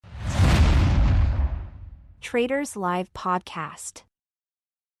Traders Live podcast.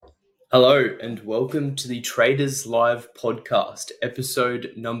 Hello and welcome to the Traders Live podcast,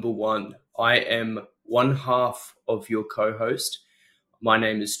 episode number 1. I am one half of your co-host. My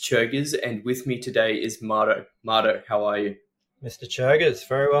name is Churgers and with me today is Marto. Marto, how are you? Mr. Churgers,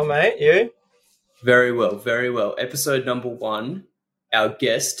 very well, mate. You? Very well, very well. Episode number 1. Our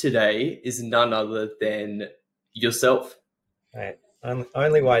guest today is none other than yourself. Mate,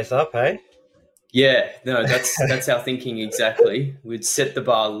 only ways up, eh? Yeah, no, that's our thinking exactly. We'd set the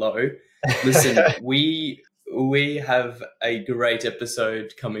bar low. Listen, we have a great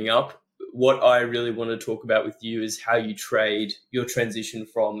episode coming up. What I really want to talk about with you is how you trade, your transition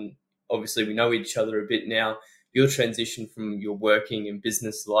from, obviously we know each other a bit now, your transition from your working and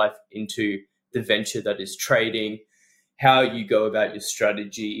business life into the venture that is trading, how you go about your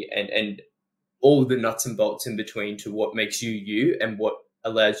strategy and all the nuts and bolts in between to what makes you you and what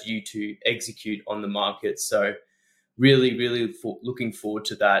allows you to execute on the market. So really looking forward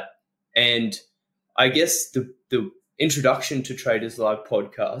to that. And I guess the introduction to Traders Live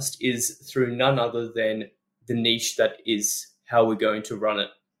podcast is through none other than the niche that is how we're going to run it.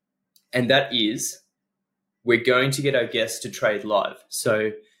 And that is, we're going to get our guests to trade live.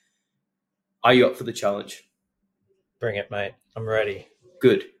 So are you up for the challenge? Bring it, mate. I'm ready.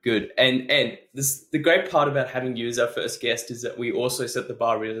 Good. And the great part about having you as our first guest is that we also set the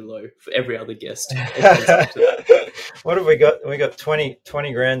bar really low for every other guest. What have we got? We got 20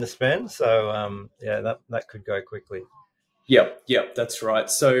 grand to spend. So that could go quickly. Yep, that's right.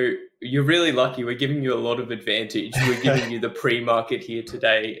 So you're really lucky. We're giving you a lot of advantage. We're giving you the pre-market here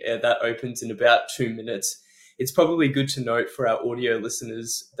today. That opens in about 2 minutes. It's probably good to note for our audio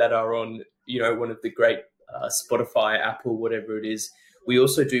listeners that are on, one of the great Spotify, Apple, whatever it is. We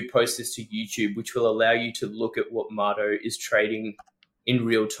also do post this to YouTube, which will allow you to look at what Marto is trading in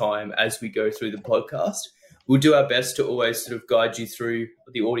real time as we go through the podcast. We'll do our best to always sort of guide you through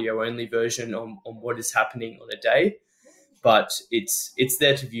the audio-only version on what is happening on a day, but it's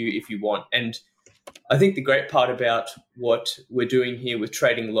there to view if you want. And I think the great part about what we're doing here with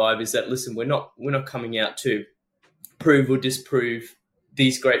Trading Live is that, listen, we're not coming out to prove or disprove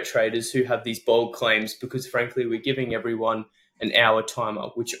these great traders who have these bold claims, because frankly, we're giving everyone an hour timer,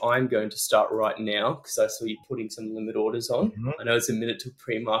 which I'm going to start right now because I saw you putting some limit orders on. Mm-hmm. I know it's a minute to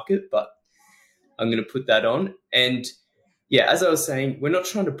pre-market, but I'm going to put that on. And yeah, as I was saying, we're not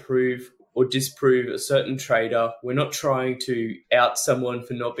trying to prove or disprove a certain trader. We're not trying to out someone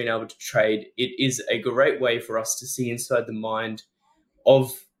for not being able to trade. It is a great way for us to see inside the mind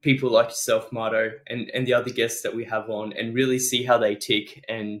of people like yourself, Marto, and the other guests that we have on, and really see how they tick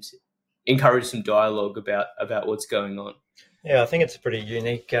and encourage some dialogue about what's going on. Yeah, I think it's a pretty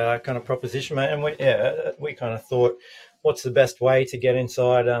unique kind of proposition, mate. And we kind of thought, what's the best way to get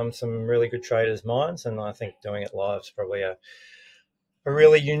inside some really good traders' minds? And I think doing it live is probably a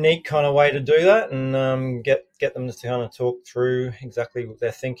really unique kind of way to do that, and get them to kind of talk through exactly what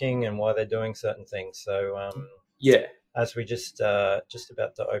they're thinking and why they're doing certain things. So as we just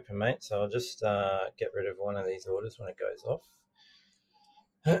about to open, mate. So I'll just get rid of one of these orders when it goes off,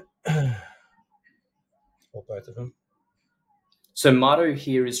 or both of them. So Marto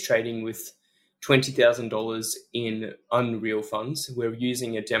here is trading with $20,000 in Unreal funds. We're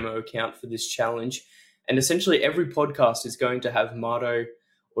using a demo account for this challenge. And essentially every podcast is going to have Marto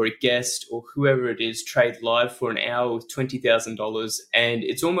or a guest or whoever it is trade live for an hour with $20,000. And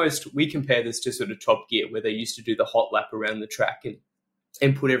it's almost, we compare this to sort of Top Gear, where they used to do the hot lap around the track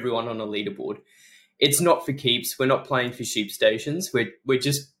and put everyone on a leaderboard. It's not for keeps. We're not playing for sheep stations. We're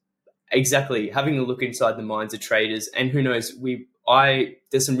just exactly having a look inside the minds of traders. And who knows,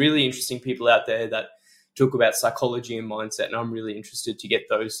 there's some really interesting people out there that talk about psychology and mindset, and I'm really interested to get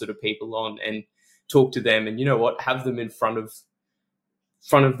those sort of people on and talk to them, and have them in front of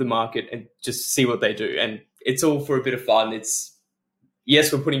the market and just see what they do. And it's all for a bit of fun.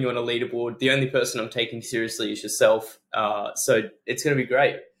 Yes, we're putting you on a leaderboard. The only person I'm taking seriously is yourself. So it's going to be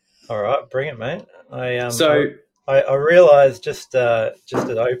great. All right, bring it, mate. I realised just at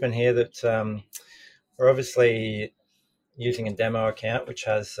open here that we're obviously using a demo account which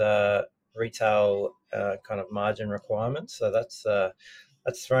has retail kind of margin requirements. So that's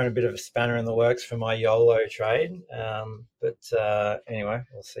thrown a bit of a spanner in the works for my YOLO trade. But anyway,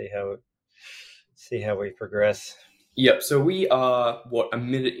 we'll see how we progress. Yep. So we are a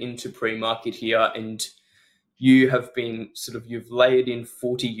minute into pre-market here, and you have been you've layered in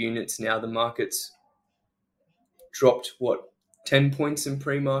 40 units now. The market's dropped 10 points in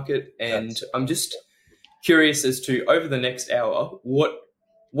pre-market, and I'm just curious as to, over the next hour,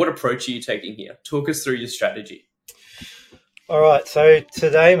 what approach are you taking here? Talk us through your strategy. All right, so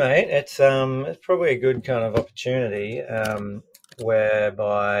today, mate, it's probably a good kind of opportunity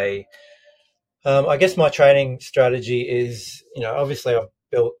whereby I guess my trading strategy is, obviously I've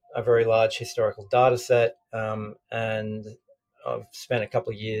built a very large historical data set, and I've spent a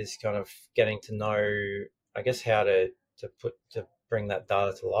couple of years kind of getting to know, I guess, how to bring that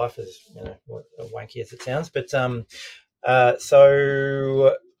data to life, as what wanky as it sounds. But so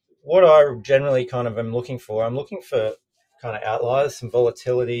what I generally kind of am looking for, I'm looking for kind of outliers, some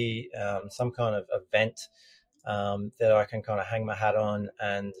volatility, some kind of event that I can kind of hang my hat on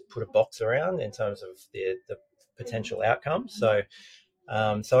and put a box around in terms of the potential outcomes. So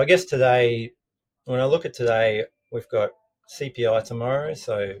I guess today, when I look at today, we've got CPI tomorrow.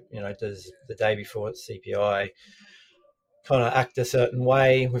 So, does the day before CPI kind of act a certain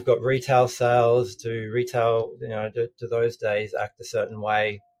way? We've got retail sales. Do retail, do those days act a certain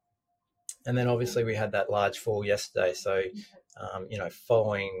way? And then obviously we had that large fall yesterday. So,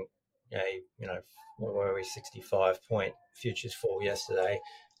 following, what were we, 65-point futures fall yesterday,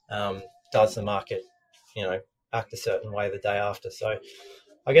 does the market, act a certain way the day after? So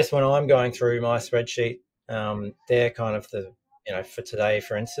I guess when I'm going through my spreadsheet, they're kind of for today,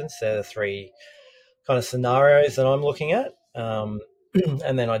 for instance, they're the three kind of scenarios that I'm looking at.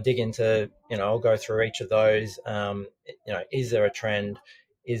 And then I dig into, I'll go through each of those. Is there a trend?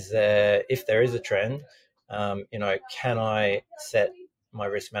 If there is a trend, can I set my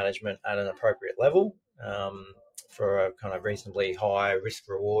risk management at an appropriate level for a kind of reasonably high risk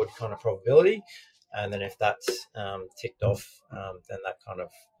reward kind of probability? And then if that's ticked off, then that kind of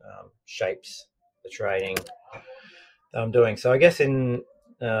shapes the trading that I'm doing. So I guess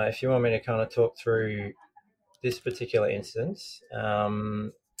if you want me to kind of talk through this particular instance, I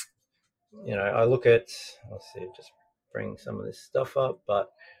look at, let's see, just bring some of this stuff up,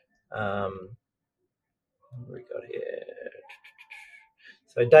 but what have we got here?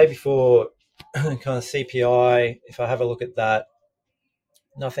 So day before kind of CPI, if I have a look at that,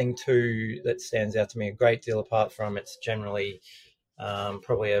 nothing that stands out to me a great deal apart from it's generally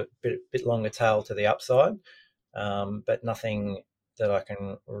probably a bit longer tail to the upside, but nothing that I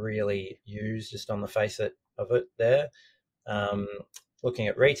can really use just on the face of it there. Looking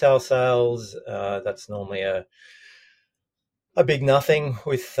at retail sales, that's normally a big nothing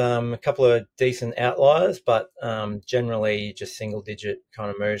with a couple of decent outliers, but generally just single digit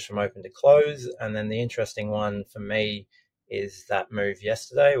kind of moves from open to close. And then the interesting one for me is that move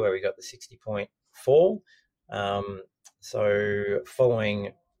yesterday where we got the 60-point fall. So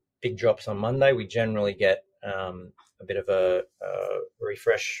following big drops on Monday, we generally get a bit of a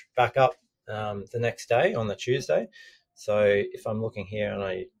refresh back up the next day on the Tuesday. So if I'm looking here, and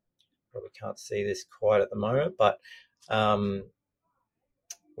I probably can't see this quite at the moment, but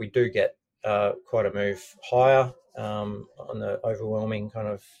we do get quite a move higher on the overwhelming kind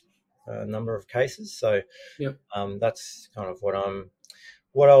of number of cases. So yep. That's kind of what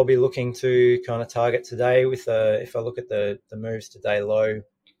I'll be looking to kind of target today. With if I look at the moves today low,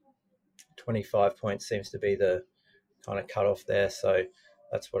 25 points seems to be the kind of cutoff there. So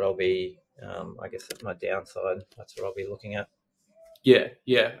that's what I'll be. I guess that's my downside. That's what I'll be looking at. Yeah.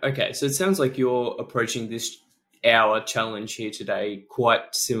 Okay. So it sounds like you're approaching this hour challenge here today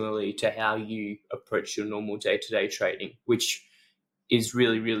quite similarly to how you approach your normal day-to-day trading, which is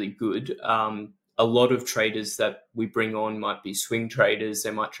really, really good. A lot of traders that we bring on might be swing traders. They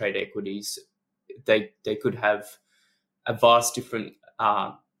might trade equities. They could have a vast different,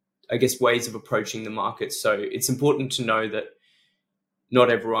 ways of approaching the market. So it's important to know that not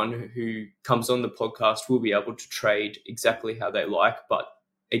everyone who comes on the podcast will be able to trade exactly how they like. But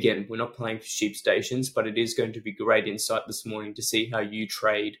again, we're not playing for sheep stations, but it is going to be great insight this morning to see how you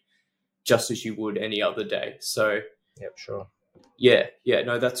trade just as you would any other day. So, yep, sure. Yeah,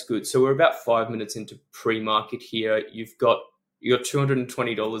 no, that's good. So we're about 5 minutes into pre-market here. You've got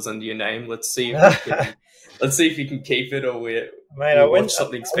 $220 under your name. Let's see if you can keep it, or we'll watch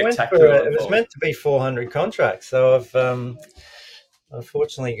something spectacular. It was meant to be 400 contracts, so I've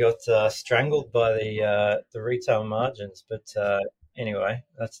unfortunately got strangled by the retail margins. But anyway,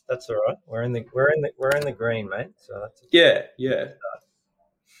 that's all right. We're in the green, mate. So that's yeah.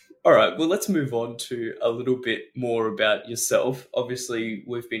 All right, well, let's move on to a little bit more about yourself. Obviously,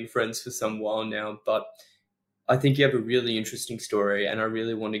 we've been friends for some while now, but I think you have a really interesting story, and I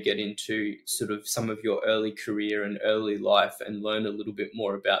really want to get into sort of some of your early career and early life and learn a little bit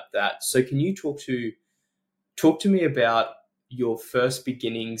more about that. So can you talk to me about your first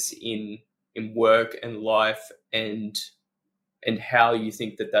beginnings in work and life, and how you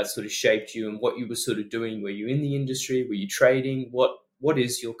think that sort of shaped you and what you were sort of doing? Were you in the industry? Were you trading? What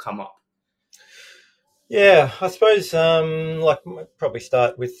is your come up? Yeah, I suppose probably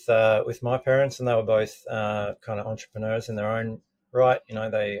start with my parents, and they were both kind of entrepreneurs in their own right. You know,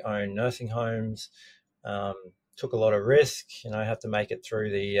 they own nursing homes, um, took a lot of risk. You know, had to make it through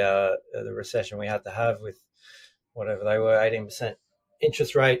the recession we had to have with whatever they were, 18%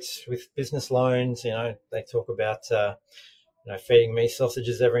 interest rates with business loans. You know, they talk about feeding me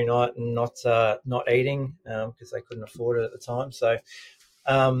sausages every night and not eating because they couldn't afford it at the time. So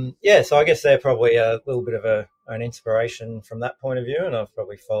so I guess they're probably a little bit of an inspiration from that point of view, and I've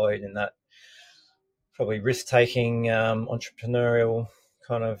probably followed in that probably risk-taking entrepreneurial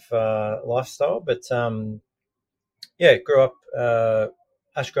kind of lifestyle. But grew up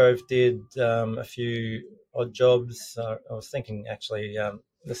Ashgrove, did a few odd jobs. I was thinking actually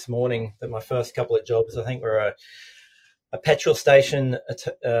this morning that my first couple of jobs I think were a petrol station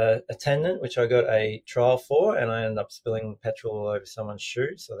attendant, which I got a trial for, and I ended up spilling petrol all over someone's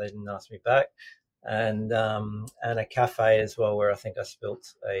shoe, so they didn't ask me back. And a cafe as well, where I think I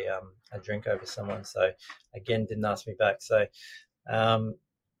spilt a drink over someone, so again didn't ask me back. So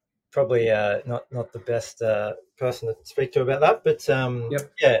probably not the best person to speak to about that, but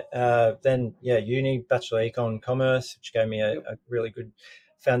then uni, Bachelor Econ Commerce, which gave me a really good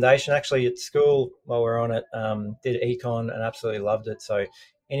foundation. Actually, at school, while we're on it, did econ and absolutely loved it. So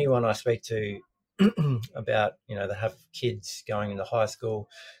anyone I speak to about, that have kids going into high school,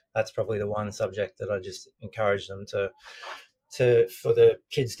 that's probably the one subject that I just encourage them to for the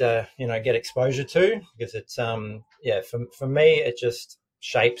kids to, get exposure to, because it's for me, it just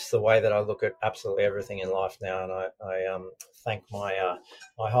shapes the way that I look at absolutely everything in life now. And I thank my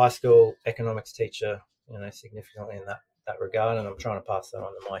my high school economics teacher, significantly in that regard, and I'm trying to pass that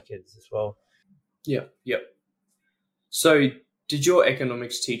on to my kids as well. Yeah. So did your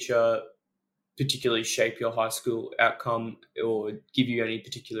economics teacher particularly shape your high school outcome or give you any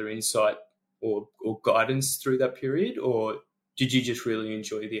particular insight or guidance through that period, or did you just really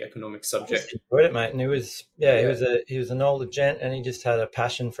enjoy the economics subject? I enjoyed it, mate. And he was an older gent, and he just had a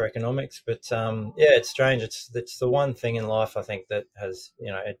passion for economics. But it's strange. It's the one thing in life I think that has,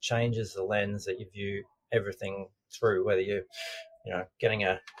 it changes the lens that you view everything through, whether you're, getting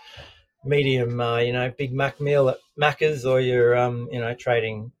a medium, Big Mac meal at Macca's, or you're,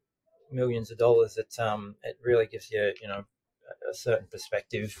 trading millions of dollars. It really gives you, a certain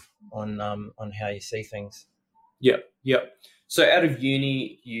perspective on how you see things. Yeah. So out of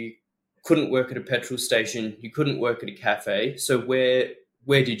uni, you couldn't work at a petrol station, you couldn't work at a cafe. So where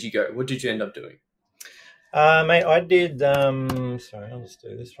did you go? What did you end up doing? Mate, I did. Sorry, I'll just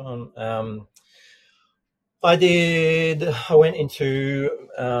do this one. I went into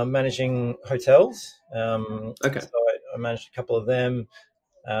managing hotels. Okay. So I managed a couple of them.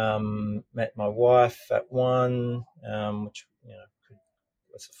 Met my wife at one, which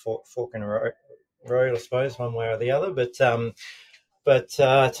was a fork in a road, I suppose, one way or the other. But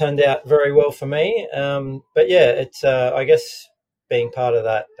turned out very well for me. It's I guess being part of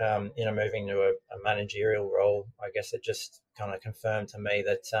that, moving to a managerial role, I guess it just kind of confirmed to me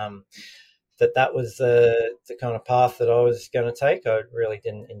that that was the kind of path that I was going to take. I really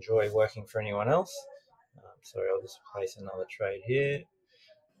didn't enjoy working for anyone else. Sorry, I'll just place another trade here.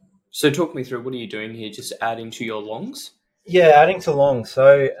 So talk me through, what are you doing here? Just adding to your longs? Yeah, adding to longs.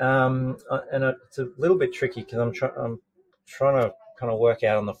 So, it's a little bit tricky because I'm trying to kind of work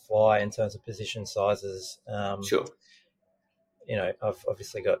out on the fly in terms of position sizes. Sure. I've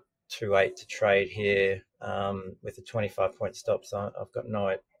obviously got 2.8 to trade here with a 25-point stop. So I've got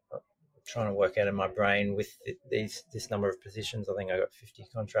I'm trying to work out in my brain with this number of positions. I think I got 50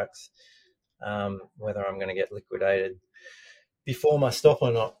 contracts. Whether I'm going to get liquidated before my stop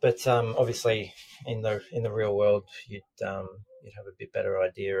or not, but obviously in the real world, you'd have a bit better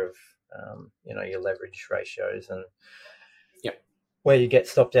idea of your leverage ratios and where you get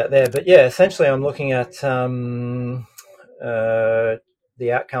stopped out there. But essentially, I'm looking at the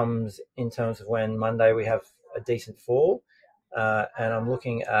outcomes in terms of when Monday we have a decent fall, and I'm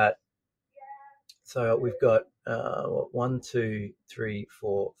looking at. So we've got 1, 2, 3,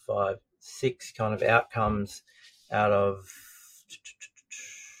 4, 5, 6 kind of outcomes out of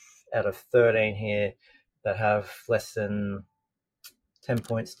 13 here that have less than 10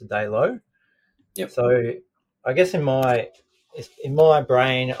 points to day low. Yep. So I guess in my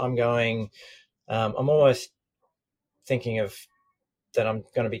brain, I'm going, I'm almost thinking of that I'm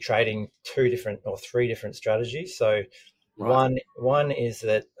going to be trading 2 different or 3 different strategies. So right. One is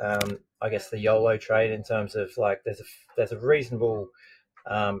that I guess the YOLO trade, in terms of like there's a reasonable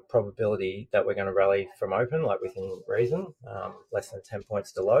probability that we're going to rally from open, like within reason, less than 10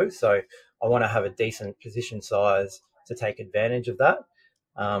 points to low. So I want to have a decent position size to take advantage of that.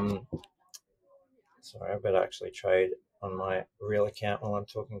 Sorry, I better actually trade on my real account while I'm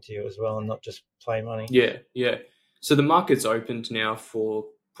talking to you as well, and not just play money. Yeah. So the market's opened now for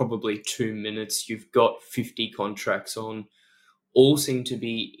probably 2 minutes. You've got 50 contracts on. All seem to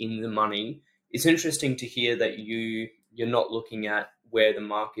be in the money. It's interesting to hear that you're not looking at where the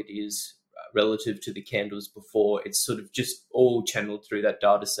market is relative to the candles before. It's sort of just all channeled through that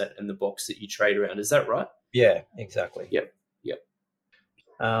data set and the box that you trade around. Is that right? Yeah, exactly. Yep.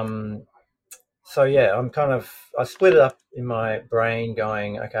 So yeah, I split it up in my brain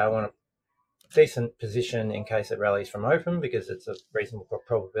going, okay, I want a decent position in case it rallies from open, because it's a reasonable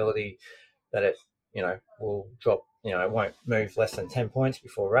probability that it, will drop, it won't move less than 10 points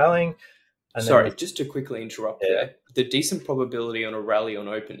before rallying. And Sorry, just to quickly interrupt there, the decent probability on a rally on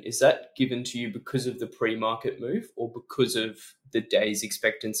open, is that given to you because of the pre-market move or because of the day's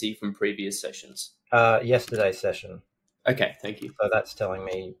expectancy from previous sessions? Yesterday's session. Okay, thank you. So that's telling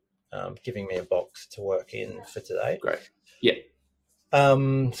me, giving me a box to work in for today. Great. Yeah.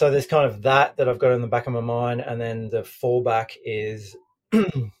 So there's kind of that I've got in the back of my mind, and then the fallback is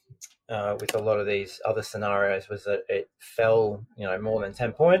with a lot of these other scenarios was that it fell, more than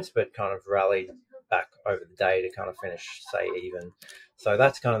 10 points, but kind of rallied back over the day to kind of finish, say, even. So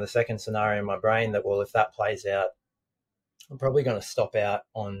that's kind of the second scenario in my brain that, well, if that plays out, I'm probably going to stop out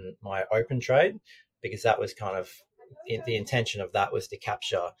on my open trade, because that was kind of the intention of that was to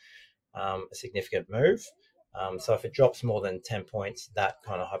capture a significant move. So if it drops more than 10 points, that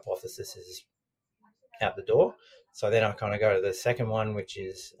kind of hypothesis is out the door. So then I kind of go to the second one, which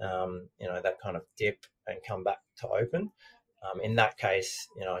is, that kind of dip and come back to open. In that case,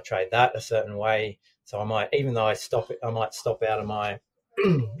 I trade that a certain way. So I might, even though I might stop out of my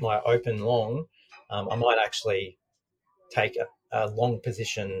my open long. I might actually take a long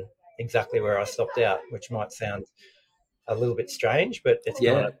position exactly where I stopped out, which might sound a little bit strange, but it's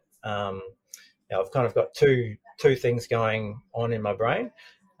kind of, I've kind of got two things going on in my brain.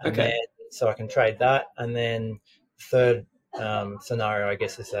 And then, so I can trade that. And then third scenario, I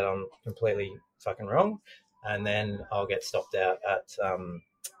guess, is that I'm completely fucking wrong. And then I'll get stopped out at,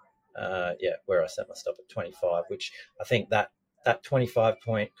 where I set my stop at 25, which I think that 25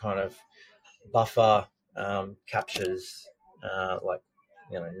 point kind of buffer captures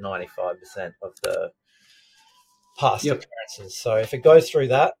 95% of the past occurrences. So if it goes through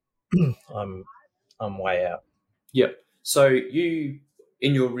that, I'm way out. Yep. So you,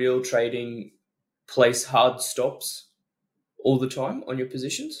 in your real trading, place hard stops all the time on your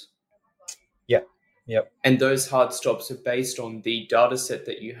positions? Yep. And those hard stops are based on the data set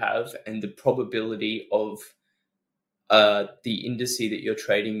that you have and the probability of the indice that you're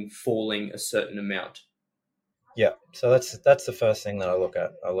trading falling a certain amount. Yeah. So that's the first thing that I look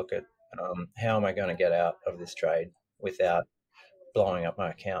at. I look at how am I going to get out of this trade without blowing up my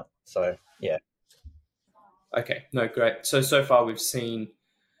account. So yeah. Okay. No, great. So far we've seen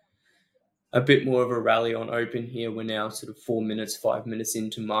a bit more of a rally on open here. We're now sort of 5 minutes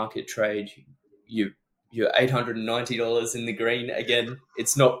into market trade. You're $890 in the green again.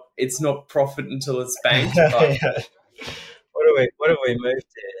 It's not profit until it's banked. But What have we moved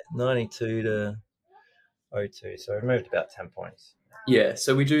to? 92 to 02. So we've moved about 10 points. Yeah.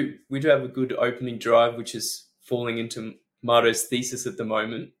 So we do have a good opening drive, which is falling into Marto's thesis at the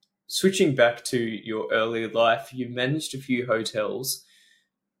moment. Switching back to your earlier life, you've managed a few hotels.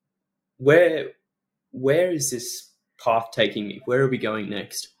 Where is this path taking me? Where are we going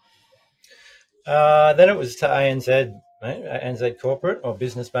next? Then it was to ANZ, ANZ corporate, or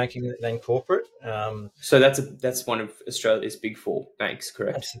business banking, then corporate. So that's one of Australia's big four banks,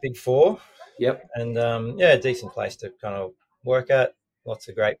 correct? That's the big four. Yep. And a decent place to kind of work at. Lots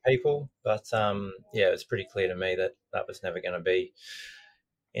of great people, but it was pretty clear to me that was never going to be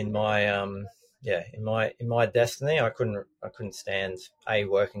in my in my destiny. I couldn't stand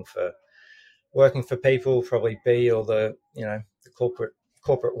working for people, probably B, or the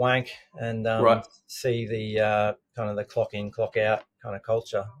corporate wank, and see the kind of the clock in, clock out kind of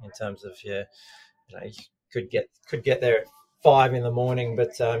culture in terms of you could get there at 5 a.m,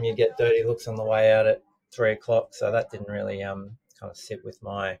 but you get dirty looks on the way out at 3 o'clock. So that didn't really kind of sit with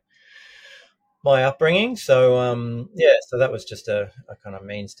my upbringing. So so that was just a kind of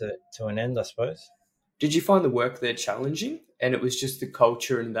means to an end, I suppose. Did you find the work there challenging, and it was just the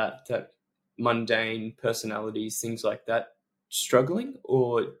culture and that mundane personalities, things like that, struggling,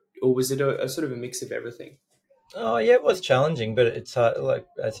 or was it a sort of a mix of everything? Oh yeah, it was challenging, but it's like,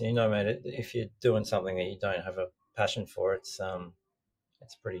 as you know, mate, if you're doing something that you don't have a passion for, it's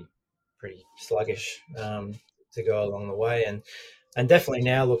pretty sluggish to go along the way, and definitely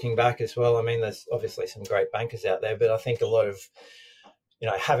now looking back as well. I mean, there's obviously some great bankers out there, but I think a lot of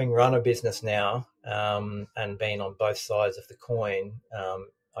having run a business now and been on both sides of the coin,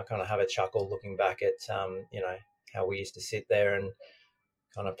 I kind of have a chuckle looking back at, how we used to sit there and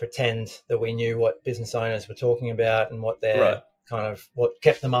kind of pretend that we knew what business owners were talking about and what their Right. kind of what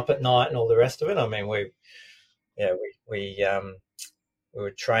kept them up at night and all the rest of it. I mean, we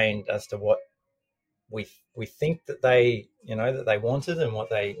were trained as to what we think that they wanted and what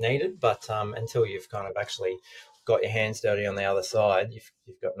they needed, but until you've kind of actually got your hands dirty on the other side,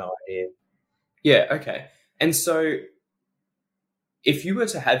 you've got no idea. Yeah. Okay. And so, if you were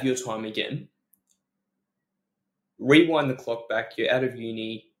to have your time again, rewind the clock back, you're out of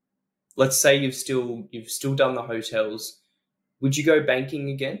uni. Let's say you've still done the hotels. Would you go banking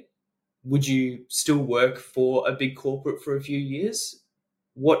again? Would you still work for a big corporate for a few years?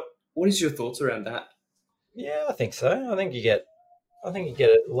 What is your thoughts around that? Yeah, I think so. I think you get a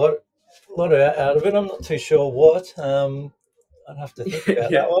lot out of it. I'm not too sure what. I'd have to think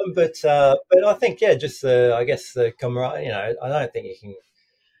about Yeah. that one, but I think just I guess the camaraderie. I don't think you can.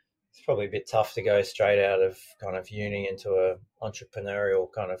 It's probably a bit tough to go straight out of kind of uni into a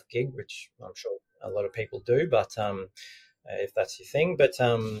entrepreneurial kind of gig, which I'm sure a lot of people do. But if that's your thing, but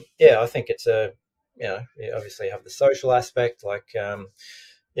I think it's you obviously have the social aspect, like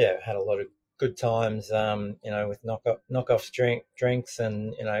had a lot of good times, with knockoff drinks,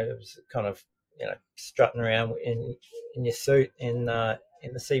 and it was kind of strutting around in your suit in the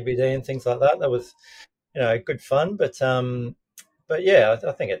CBD and things like that. That was good fun, but yeah,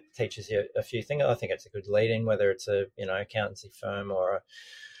 I think it teaches you a few things. I think it's a good lead-in, whether it's a accountancy firm or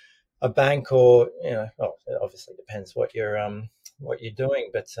a bank, or well, it obviously depends what you're doing.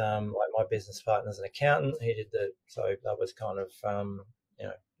 But like my business partner's an accountant. So that was kind of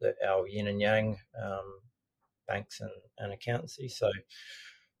our yin and yang, banks and accountancy. So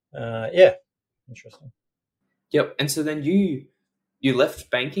interesting. Yep. And so then you left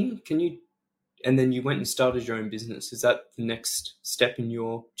banking. And then you went and started your own business. Is that the next step in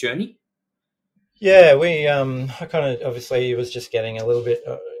your journey? Yeah, I kind of obviously was just getting a little bit.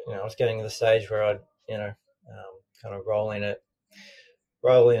 I was getting to the stage where I'd kind of roll in at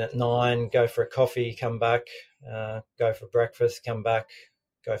 9, go for a coffee, come back, go for breakfast, come back,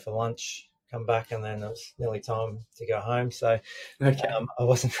 go for lunch, come back, and then it was nearly time to go home. So Okay. I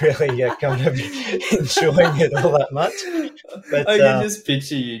wasn't really kind of enjoying it all that much. But I can just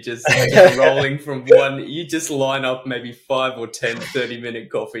picture you just rolling from one. You just line up maybe 5 or 10 30-minute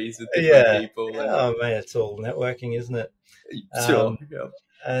coffees with different people. And... Oh man, it's all networking, isn't it? Sure. Yeah.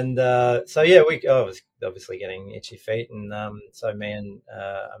 And I was obviously getting itchy feet, and so me and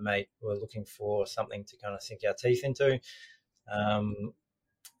a mate were looking for something to kind of sink our teeth into.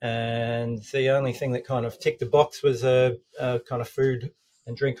 And the only thing that kind of ticked the box was a kind of food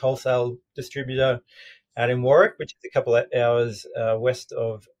and drink wholesale distributor out in Warwick, which is a couple of hours west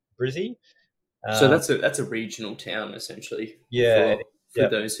of Brizzy. So that's a regional town, essentially. Yeah. For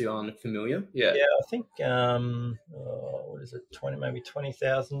those who aren't familiar. Yeah. Yeah, I think what is it,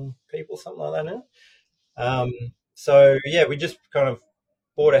 20,000 people, something like that now. So yeah, we just kind of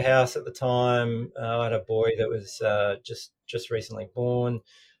bought a house at the time. I had a boy that was just recently born.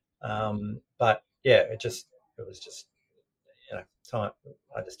 But yeah, it was just time.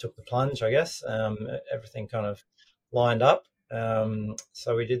 I just took the plunge, I guess. Everything kind of lined up.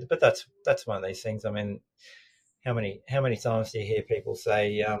 So we did, but that's one of these things. I mean, how many times do you hear people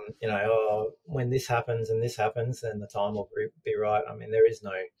say, when this happens and this happens, then the time will be right. I mean, there is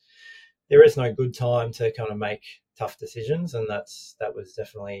no good time to kind of make tough decisions, and that was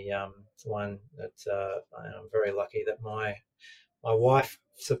definitely one that I'm very lucky that my wife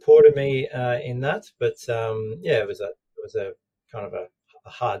supported me in that. But it was a kind of a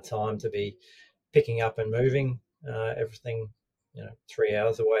hard time to be picking up and moving everything, 3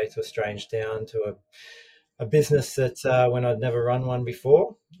 hours away to a strange town, to a business that when I'd never run one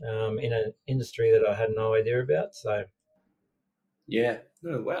before, in an industry that I had no idea about. So yeah.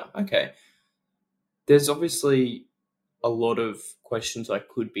 Oh, wow. Okay. There's obviously a lot of questions I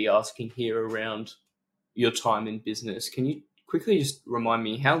could be asking here around your time in business. Can you quickly just remind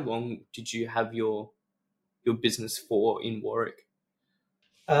me, how long did you have your business for in Warwick?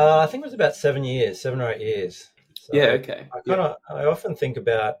 I think it was about 7 or 8 years. So yeah. Okay. I often think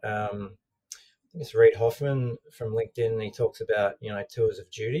about, I think it's Reid Hoffman from LinkedIn. He talks about, tours of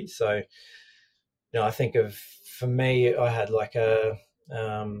duty. So, I think for me, I had like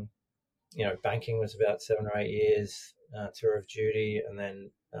banking was about 7 or 8 years, tour of duty, and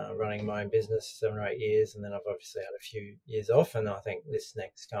then running my own business 7 or 8 years, and then I've obviously had a few years off. And I think this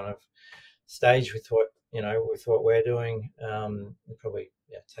next kind of stage with what we're doing, will probably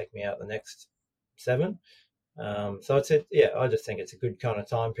take me out the next 7. So I just think it's a good kind of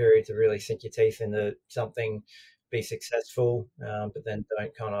time period to really sink your teeth into something, be successful, but then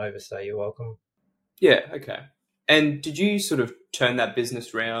don't kind of overstay your welcome. Yeah, okay. And did you sort of turn that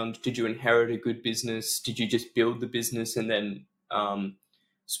business around? Did you inherit a good business? Did you just build the business and then,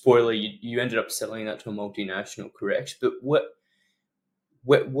 spoiler, you ended up selling that to a multinational, correct? But what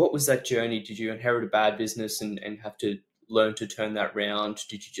was that journey? Did you inherit a bad business and have to learn to turn that around?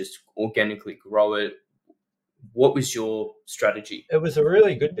 Did you just organically grow it? What was your strategy? It was a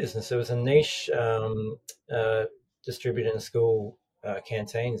really good business. It was a niche distributing school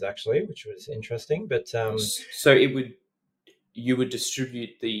canteens, actually, which was interesting. But So you would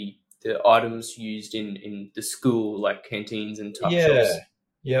distribute the items used in the school, like canteens and tuck shops.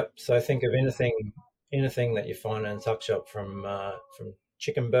 Yep. So think of anything that you find in a tuck shop, from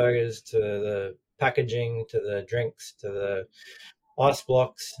chicken burgers to the packaging to the drinks to the ice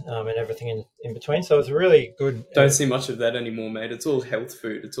blocks, and everything in between. So it's really good. Don't see much of that anymore, mate. It's all health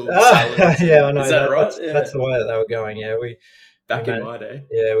food. It's all salads. Yeah, I know. Is that right? That's the way that they were going. Yeah, back in my day.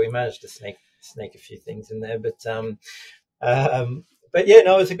 Yeah, we managed to sneak a few things in there, but yeah,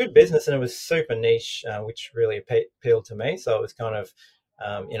 no, it was a good business and it was super niche, which really appealed to me. So it was kind of,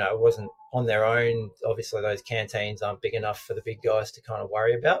 it wasn't on their own. Obviously, those canteens aren't big enough for the big guys to kind of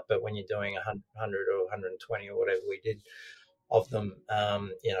worry about. But when you're doing 100 or 120 or whatever we did of them,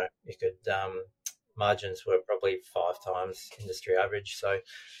 you could margins were probably 5 times industry average. So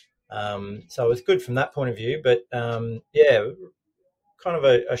it was good from that point of view. But yeah, kind of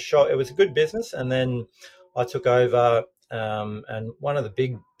a shot. It was a good business, and then I took over. And one of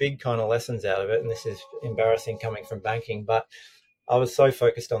the big kind of lessons out of it, and this is embarrassing coming from banking, but I was so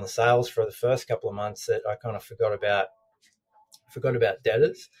focused on the sales for the first couple of months that I kind of forgot about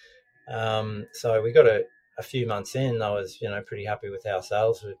debtors. So we got a few months in. I was pretty happy with how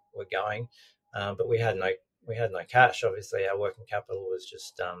sales were going, but we had no cash. Obviously, our working capital was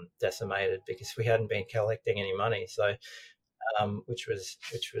just decimated because we hadn't been collecting any money. So which was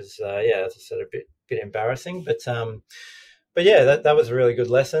as I said, a bit embarrassing, but yeah, that was a really good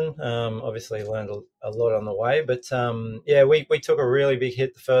lesson. Obviously learned a lot on the way, but yeah, we took a really big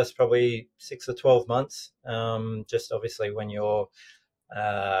hit the first probably 6 or 12 months. Just obviously when you're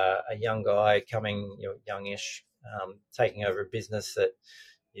a young guy you're youngish, taking over a business that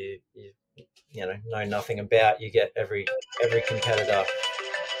you know nothing about, you get every competitor.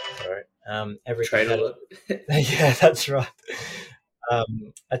 Sorry, every competitor. Yeah, that's right.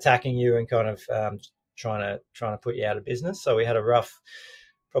 Attacking you and kind of trying to put you out of business. So we had a rough,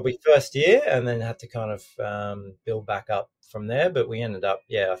 probably first year, and then had to kind of build back up from there. But we ended up,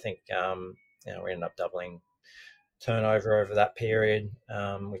 I think, we ended up doubling turnover over that period,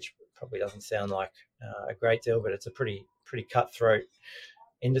 which probably doesn't sound like a great deal, but it's a pretty cutthroat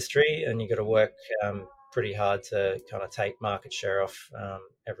industry, and you got to work pretty hard to kind of take market share off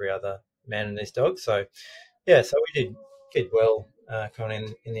every other man and his dog. So yeah, so we did well kind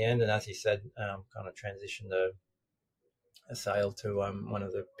of in the end, and as you said, kind of transitioned a sale to one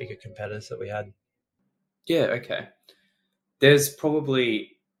of the bigger competitors that we had. Yeah, okay. There's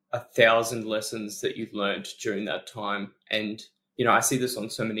probably 1,000 lessons that you've learned during that time, and I see this on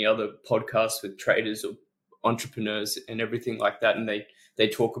so many other podcasts with traders or entrepreneurs and everything like that, and they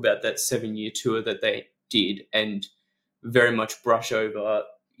talk about that 7-year tour that they did and very much brush over,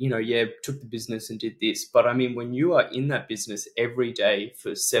 took the business and did this. But I mean, when you are in that business every day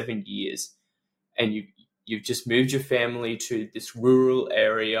for 7 years and you've just moved your family to this rural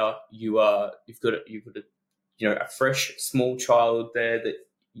area, you've got a fresh small child there, that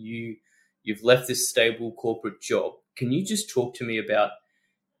you've left this stable corporate job. Can you just talk to me about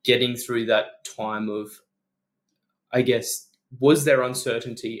getting through that time of, I guess, was there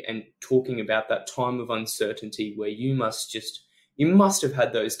uncertainty, and talking about that time of uncertainty where you must have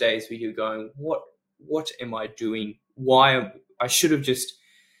had those days where you're going, what am I doing? I should have just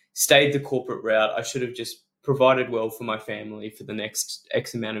stayed the corporate route. I should have just provided well for my family for the next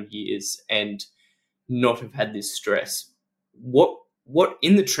X amount of years and not have had this stress. What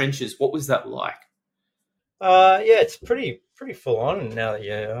in the trenches, what was that like? Yeah, it's pretty full on now that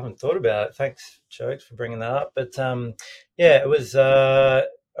you haven't thought about it. Thanks, Chokes, for bringing that up. But yeah, it was a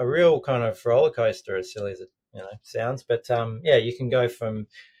real kind of roller coaster, as silly as it sounds. But yeah, you can go from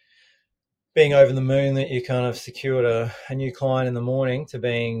being over the moon that you kind of secured a new client in the morning to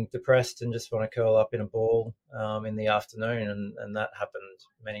being depressed and just want to curl up in a ball in the afternoon, and that happened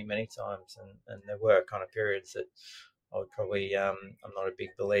many times. And there were kind of periods that I would probably I'm not a big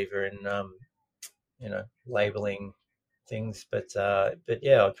believer in labeling things. But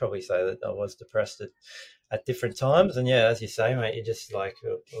yeah, I'd probably say that I was depressed at different times. And yeah, as you say, mate, you just like,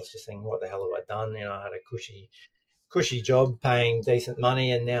 I was just thinking, what the hell have I done? You know, I had a cushy job paying decent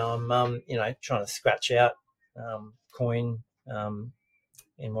money, and now I'm you know, trying to scratch out coin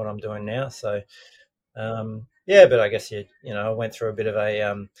in what I'm doing now. So yeah, but I guess you know, I went through a bit of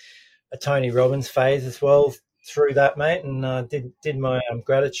a Tony Robbins phase as well through that, mate, and did my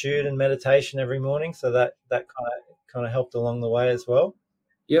gratitude and meditation every morning, so that kind of helped along the way as well.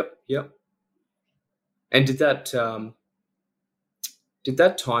 Yep. And did that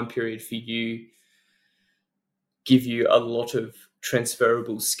time period for you give you a lot of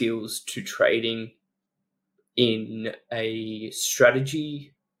transferable skills to trading in a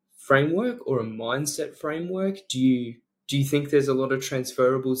strategy framework or a mindset framework? Do you think there's a lot of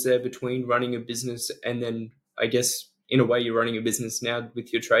transferables there between running a business and then, I guess, in a way, you're running a business now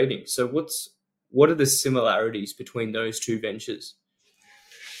with your trading? So what are the similarities between those two ventures?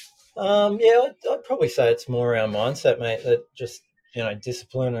 Yeah, I'd probably say it's more around mindset, mate, that just, you know,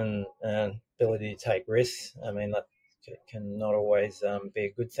 discipline and ability to take risks. I mean, that can not always be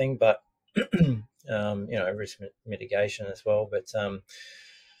a good thing, but, you know, risk mitigation as well. But,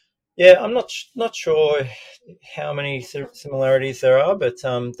 yeah, I'm not sure how many similarities there are, but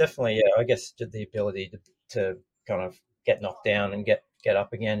definitely, yeah, I guess the ability to kind of get knocked down and get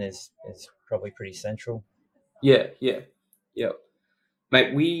up again is probably pretty central. Yeah.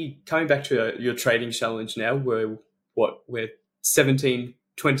 Mate, coming back to your trading challenge now, we're 17,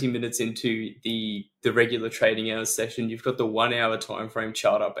 20 minutes into the regular trading hours session. You've got the 1 hour time frame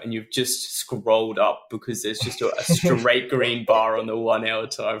chart up, and you've just scrolled up because there's just a straight green bar on the 1 hour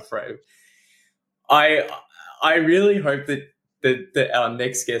time frame. I really hope that our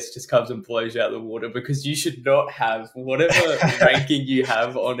next guest just comes and blows you out of the water, because you should not have whatever ranking you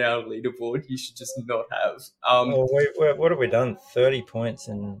have on our leaderboard. You should just not have. Well, what have we done? 30 points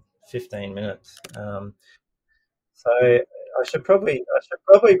in 15 minutes. So I should probably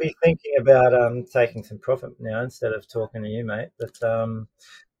be thinking about taking some profit now instead of talking to you, mate. But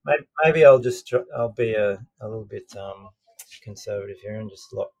maybe I'll be a little bit conservative here and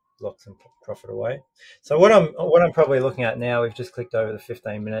just lock some profit away. So what I'm probably looking at now, we've just clicked over the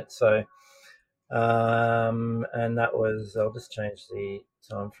 15 minutes. So and that was, I'll just change the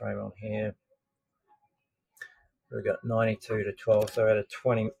time frame on here. We've got 92 to 12, so we're at a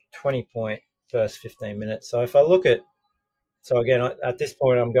 20 point first 15 minutes. So if I look at, so again, at this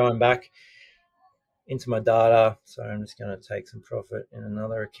point, I'm going back into my data. So I'm just going to take some profit in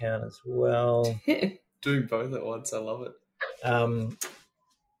another account as well. Doing both at once. I love it.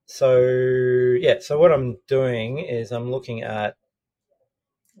 So yeah, so what I'm doing is I'm looking at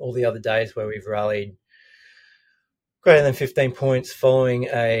all the other days where we've rallied greater than 15 points following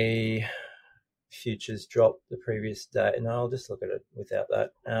a futures drop the previous day. And I'll just look at it without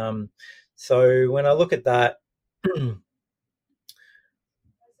that. So when I look at that,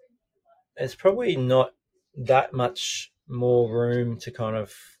 there's probably not that much more room to kind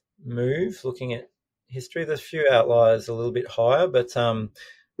of move looking at history. There's a few outliers a little bit higher, but you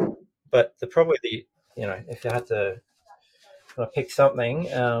know, if you had to kind of pick something,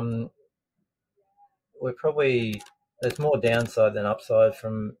 there's more downside than upside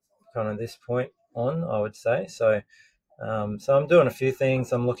from kind of this point on, I would say. So so I'm doing a few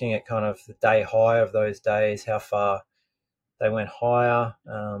things. I'm looking at kind of the day high of those days, how far they went higher.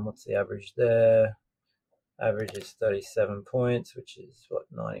 What's the average there? Average is 37 points, which is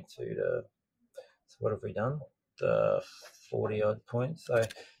 92 to, so what have we done? 40 odd points.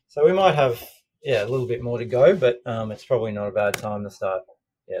 So we might have, a little bit more to go, but it's probably not a bad time to start,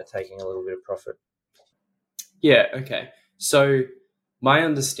 taking a little bit of profit. Yeah, okay. So my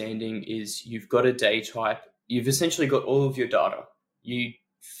understanding is you've got a day type. You've essentially got all of your data. You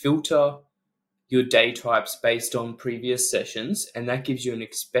filter your day types based on previous sessions, and that gives you an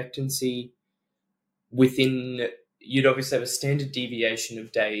expectancy within, you'd obviously have a standard deviation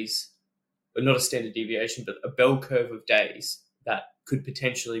of days, or not a standard deviation, but a bell curve of days that could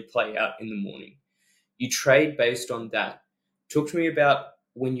potentially play out in the morning. You trade based on that. Talk to me about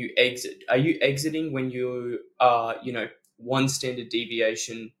when you exit. Are you exiting when you are, one standard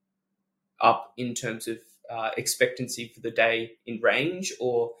deviation up in terms of expectancy for the day in range,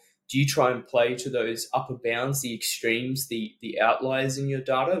 or do you try and play to those upper bounds, the extremes, the outliers in your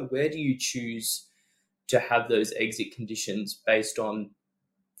data? Where do you choose to have those exit conditions based on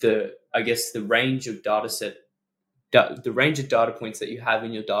the range of the range of data points that you have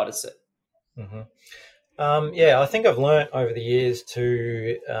in your data set? Mm-hmm. I think I've learned over the years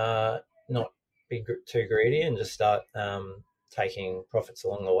to not be too greedy and just start taking profits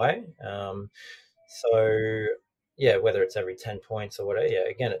along the way. yeah, whether it's every 10 points or whatever, yeah,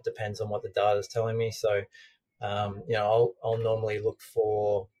 again, it depends on what the data is telling me. So, I'll normally look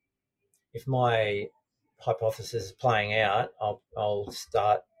for, if my hypothesis is playing out, I'll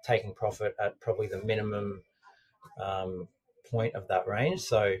start taking profit at probably the minimum point of that range.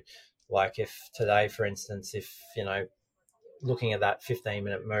 So, like if today, for instance, if looking at that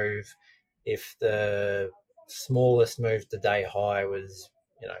 15-minute move, if the smallest move to day high was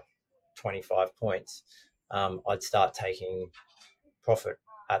 25 points, I'd start taking profit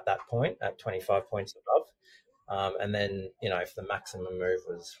at that point at 25 points above. And then, if the maximum move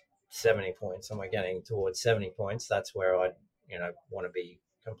was 70 points and we're getting towards 70 points, that's where I'd, want to be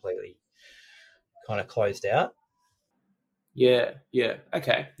completely kind of closed out. Yeah, yeah.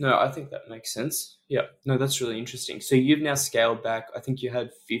 Okay. No, I think that makes sense. Yeah. No, that's really interesting. So you've now scaled back. I think you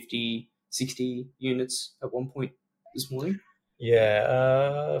had 50, 60 units at one point this morning.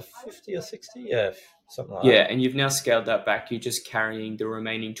 Yeah, 50 or 60, yeah, something like Yeah, that. and you've now scaled that back. You're just carrying the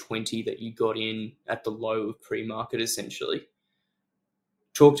remaining 20 that you got in at the low of pre-market, essentially.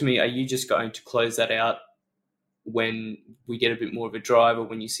 Talk to me. Are you just going to close that out when we get a bit more of a drive, or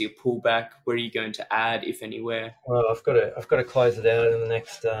when you see a pullback? Where are you going to add, if anywhere? Well, I've got to close it out in the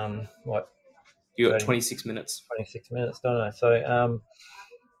next You got 30, 26 minutes. 26 minutes, don't I? So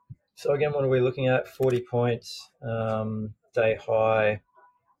again, what are we looking at? 40 points. Day high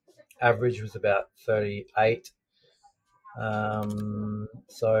average was about 38.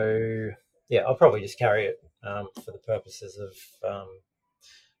 So yeah, I'll probably just carry it for the purposes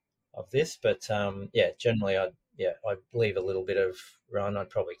of this. But yeah, generally I'd leave a little bit of run. I'd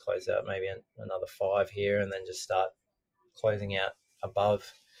probably close out maybe another 5 here, and then just start closing out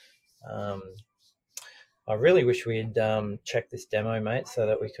above. I really wish we'd checked this demo, mate, so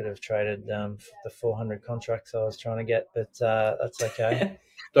that we could have traded the 400 contracts I was trying to get, but that's okay.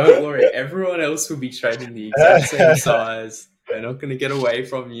 Don't worry, everyone else will be trading the exact same size. They're not going to get away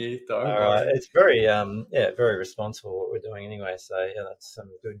from you. Don't worry. It's very very responsible what we're doing anyway. So yeah, that's some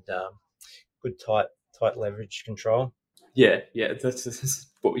good tight leverage control. Yeah, that's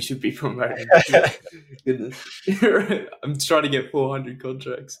what we should be promoting. Goodness. I'm trying to get 400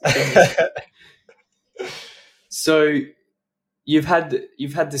 contracts. So you've had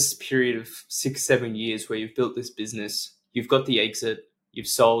this period of 6-7 years where you've built this business. You've got the exit. You've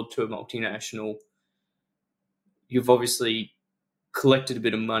sold to a multinational. You've obviously collected a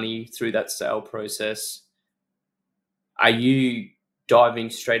bit of money through that sale process. Are you diving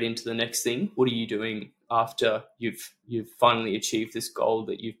straight into the next thing? What are you doing after you've finally achieved this goal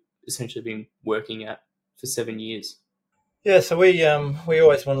that you've essentially been working at for 7 years? Yeah, so we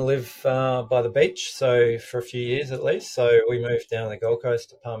always want to live by the beach. So for a few years at least. So we moved down to the Gold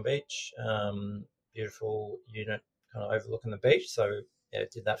Coast to Palm Beach. Beautiful unit, kind of overlooking the beach. So yeah,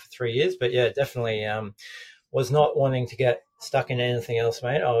 did that for 3 years. But yeah, definitely was not wanting to get stuck in anything else,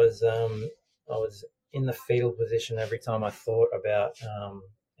 mate. I was in the fetal position every time I thought about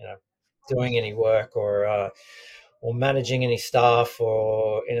doing any work or managing any staff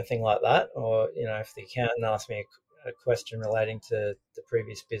or anything like that. Or if the accountant asked me a question relating to the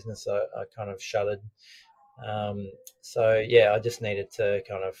previous business, I kind of shuddered. So yeah, I just needed to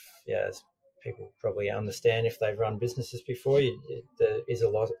kind of, as people probably understand if they've run businesses before, there is a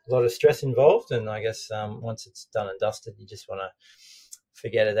lot of stress involved, and I guess once it's done and dusted, you just want to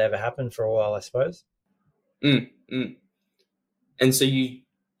forget it ever happened for a while, I suppose. And so you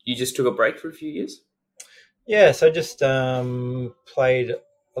just took a break for a few years? Yeah, so just played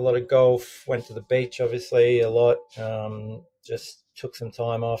a lot of golf, went to the beach obviously a lot, just took some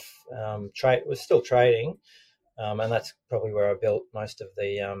time off, was still trading, and that's probably where I built most of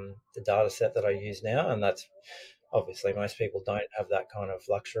the data set that I use now, and that's obviously most people don't have that kind of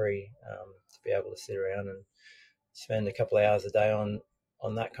luxury to be able to sit around and spend a couple of hours a day on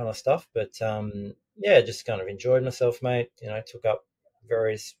that kind of stuff. But just kind of enjoyed myself, mate. Took up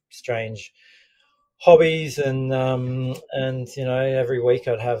various strange hobbies, and every week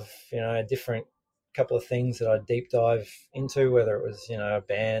I'd have a different couple of things that I'd deep dive into, whether it was a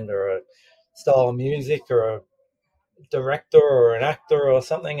band or a style of music or a director or an actor or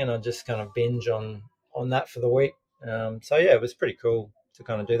something, and I'd just kind of binge on that for the week. So yeah, it was pretty cool to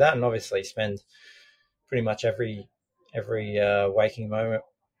kind of do that, and obviously spend pretty much every waking moment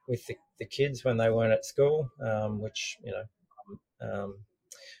with the kids when they weren't at school, which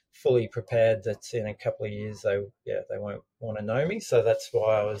fully prepared that in a couple of years they won't want to know me. So that's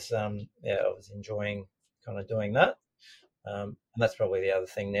why I was enjoying kind of doing that. And that's probably the other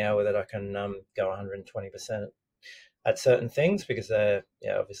thing now, that I can go 120% at certain things, because they're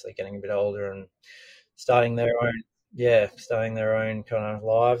obviously getting a bit older and starting their own kind of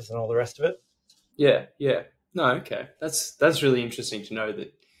lives and all the rest of it. Yeah. No, okay. That's really interesting to know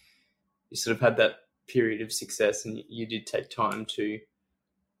that you sort of had that period of success and you did take time to,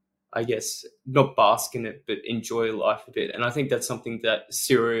 I guess, not bask in it, but enjoy life a bit. And I think that's something that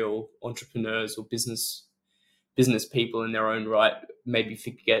serial entrepreneurs or business people in their own right maybe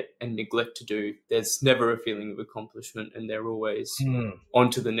forget and neglect to do. There's never a feeling of accomplishment, and they're always on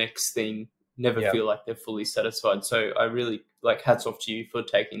to the next thing, never feel like they're fully satisfied. So I really hats off to you for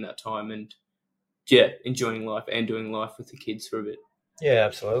taking that time and enjoying life and doing life with the kids for a bit. Yeah,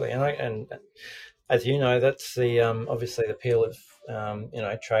 absolutely. And as you know, that's the obviously the appeal of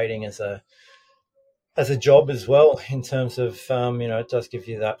trading as a job as well, in terms of it does give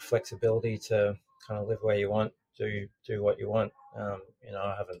you that flexibility to kind of live where you want, do what you want. I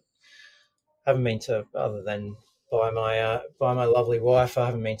haven't been to, other than by my lovely wife, I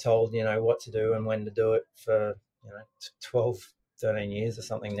haven't been told what to do and when to do it for 12, 13 years or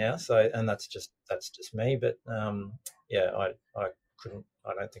something now. So, and that's just me. But I couldn't.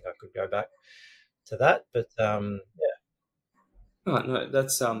 I don't think I could go back to that. But Oh, no,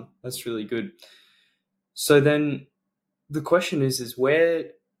 that's really good. So then the question is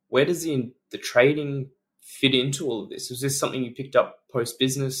where does the trading fit into all of this? Was this something you picked up post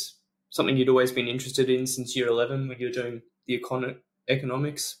business, something you'd always been interested in since year 11 when you were doing the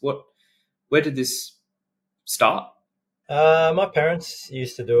economics? Where did this start? My parents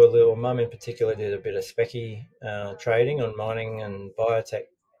used to do a little. Mum in particular did a bit of specky trading on mining and biotech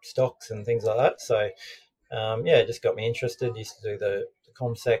stocks and things like that. So it just got me interested. Used to do the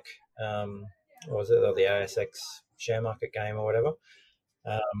CommSec, or was it, or the ASX share market game or whatever.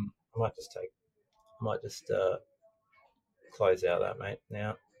 I might just close out that, mate,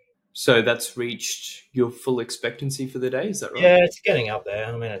 now. So that's reached your full expectancy for the day, is that right? Yeah, it's getting up there.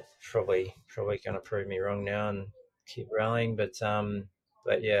 I mean, it's probably going to prove me wrong now and keep rallying, but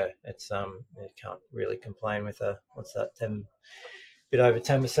yeah, it's you can't really complain with a bit over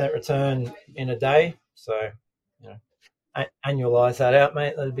 10% return in a day. So annualize that out,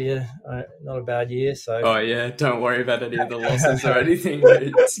 mate. That'd be not a bad year. So don't worry about any of the losses or anything.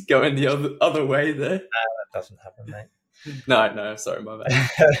 It's going the other way there. That doesn't happen, mate. No, sorry, my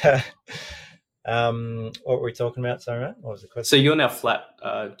bad. What were we talking about? Sorry, mate. What was the question? So you're now flat.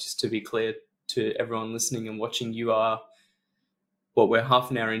 Just to be clear to everyone listening and watching, you are we're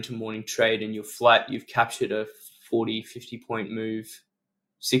half an hour into morning trade, and you're flat. You've captured a 40, 50 point move,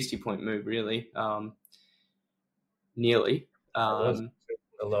 60 point move, really. Nearly. The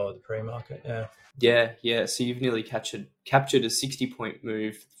low of the pre-market, Yeah. So you've nearly captured a 60 point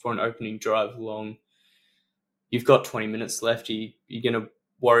move for an opening drive long. You've got 20 minutes left. Are you going to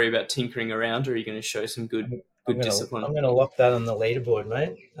worry about tinkering around, or are you going to show some good discipline? I'm going to lock that on the leaderboard,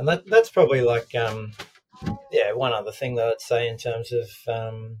 mate. And that's probably one other thing that I'd say in terms of,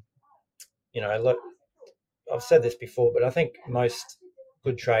 look, I've said this before, but I think most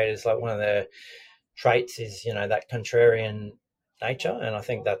good traders, like, one of their traits is, that contrarian nature. And I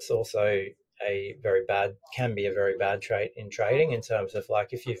think that's also can be a very bad trait in trading, in terms of,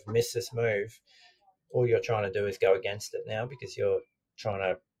 like, if you've missed this move, all you're trying to do is go against it now, because you're trying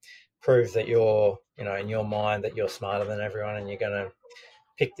to prove that you're, in your mind, that you're smarter than everyone, and you're going to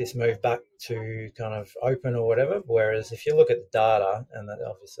pick this move back to kind of open or whatever. Whereas if you look at the data, and that,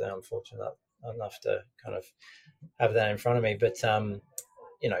 obviously I'm fortunate enough to kind of have that in front of me, but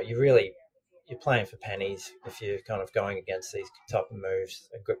you're playing for pennies if you're kind of going against these type of moves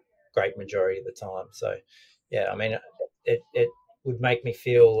a great majority of the time. So yeah, I mean, it would make me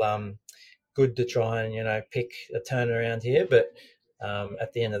feel good to try and pick a turnaround here, but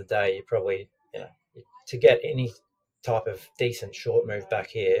at the end of the day, you probably to get any type of decent short move back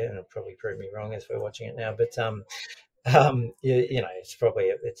here, and it'll probably prove me wrong as we're watching it now, but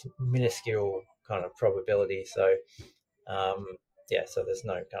it's minuscule kind of probability. So so there's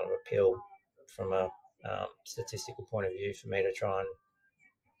no kind of appeal from a statistical point of view for me to try and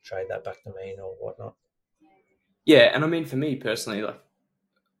trade that back to mean or whatnot. Yeah, and I mean, for me personally, like,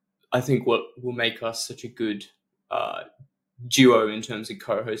 I think what will make us such a good duo in terms of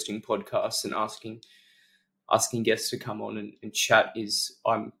co-hosting podcasts and asking guests to come on and chat is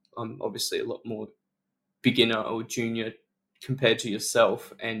I'm obviously a lot more beginner or junior compared to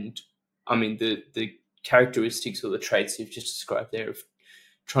yourself, and I mean the characteristics or the traits you've just described there of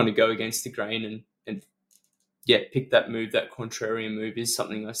trying to go against the grain and pick that move, that contrarian move, is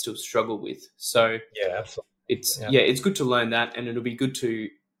something I still struggle with. So yeah, absolutely. It's good to learn that, and it'll be good to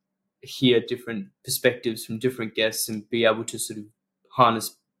hear different perspectives from different guests and be able to sort of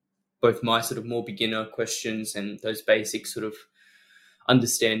harness both my sort of more beginner questions and those basic sort of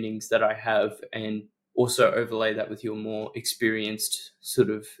understandings that I have, and also overlay that with your more experienced sort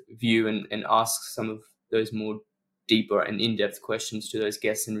of view and ask some of those more deeper and in-depth questions to those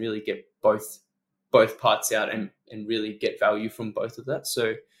guests and really get both parts out and really get value from both of that.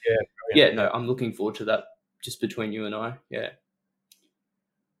 So no, I'm looking forward to that, just between you and I.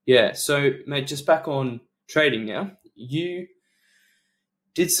 So mate, just back on trading now. You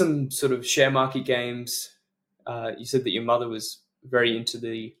did some sort of share market games. You said that your mother was very into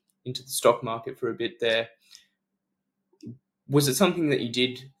the stock market for a bit there. Was it something that you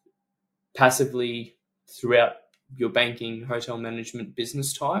did passively throughout your banking, hotel management,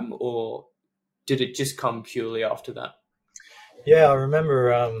 business time, or did it just come purely after that? Yeah, I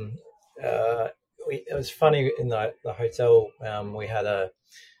remember. It was funny in the hotel. We had a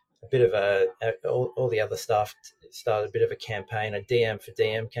bit of all the other staff started a bit of a campaign, a DM for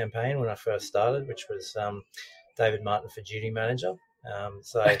DM campaign when I first started, which was David Martin for duty manager.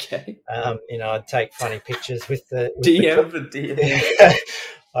 I'd take funny pictures with the DM for DM.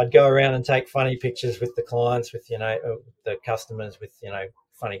 I'd go around and take funny pictures with the clients, with the customers with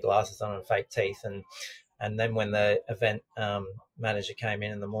funny glasses on and fake teeth, and then when the event manager came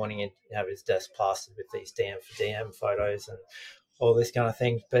in the morning, he'd have his desk plastered with these DM for DM photos and all this kind of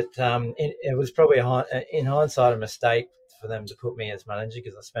thing. But it was probably in hindsight a mistake for them to put me as manager,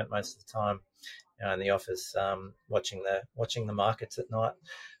 because I spent most of the time in the office watching the markets at night.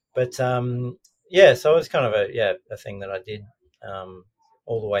 But so it was kind of a thing that I did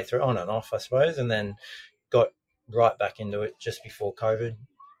all the way through, on and off, I suppose, and then got right back into it just before COVID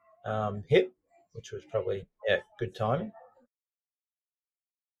hit, which was probably good timing.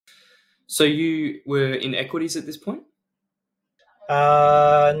 So you were in equities at this point?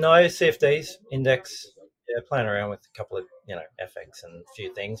 No, CFDs, index, playing around with a couple of FX and a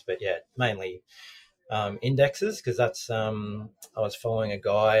few things, but mainly indexes, because that's I was following a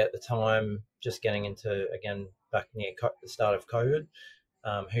guy at the time, just getting into, again, back near the start of COVID,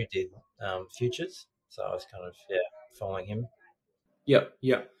 who did futures, so I was kind of following him. Yep.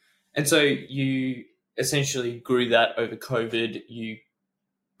 And so you essentially grew that over COVID. You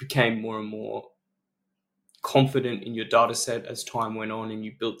became more and more confident in your data set as time went on, and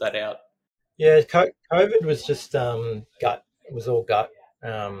you built that out. Yeah, COVID was just gut. It was all gut.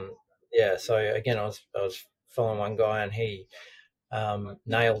 So again, I was following one guy, and he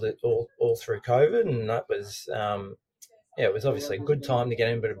nailed it all through COVID, and that was it was obviously a good time to get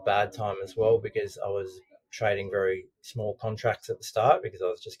in, but a bad time as well, because I was trading very small contracts at the start, because I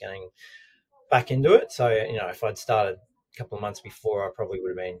was just getting back into it. So if I'd started a couple of months before, I probably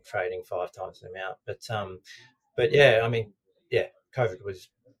would have been trading 5 times the amount. COVID was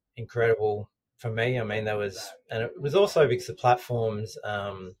incredible for me. I mean, and it was also because the platforms,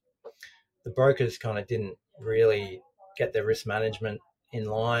 the brokers kind of didn't really get their risk management in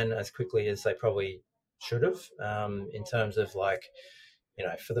line as quickly as they probably should have, in terms of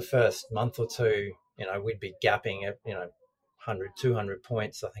for the first month or two, we'd be gapping at 100, 200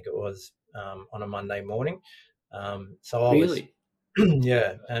 points, I think it was, on a Monday morning. So I was,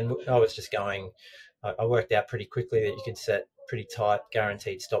 and I was just going, I worked out pretty quickly that you could set pretty tight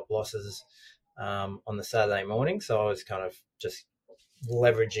guaranteed stop losses on the Saturday morning. So I was kind of just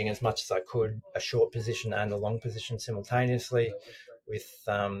leveraging as much as I could a short position and a long position simultaneously, with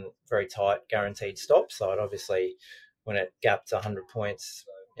very tight guaranteed stops. So I'd obviously, when it gapped 100 points,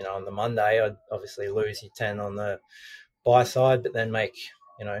 on the Monday, I'd obviously lose your 10 on the buy side, but then make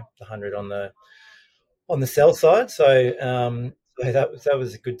the 100 on the sell side. So that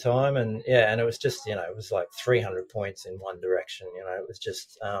was a good time, and it was just it was like 300 points in one direction. It was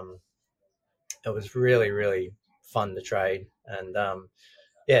just it was really, really fun to trade, and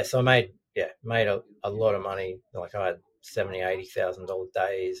so I made a lot of money. Like, I had $70,000-$80,000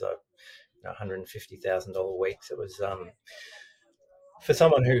 days, $150,000 weeks. It was for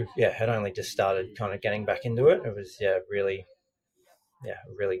someone who had only just started kind of getting back into it. It was really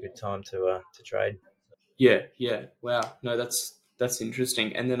a really good time to trade. Wow, no, that's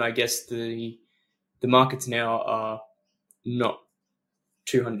interesting. And then I guess the markets now are not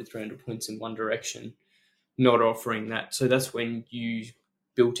 200, 300 points in one direction, not offering that. So that's when you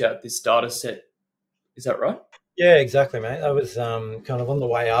built out this data set. Is that right? Yeah, exactly, mate. I was kind of on the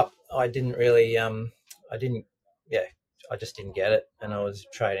way up. I didn't really, I just didn't get it. And I was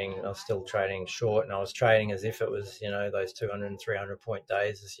still trading short, and I was trading as if it was, those 200 and 300 point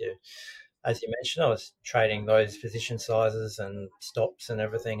days, as you mentioned. I was trading those position sizes and stops and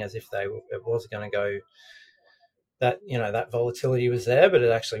everything as if it was going to go, that that volatility was there, but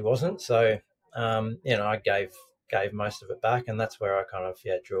it actually wasn't. So I gave most of it back, and that's where I kind of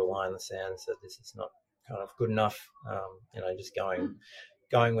drew a line in the sand and said, this is not kind of good enough. Just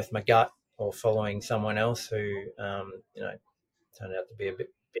going with my gut or following someone else who turned out to be a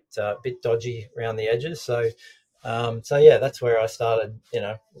bit dodgy around the edges. So yeah, that's where I started.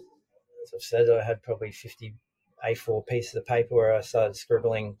 As I've said, I had probably 50 A4 pieces of paper where I started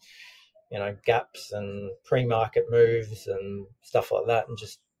scribbling, gaps and pre-market moves and stuff like that, and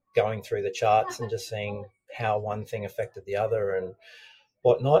just going through the charts and just seeing how one thing affected the other and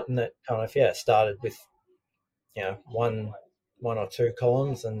whatnot. And it kind of started with one or two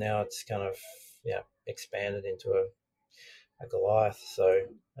columns, and now it's kind of expanded into a Goliath. So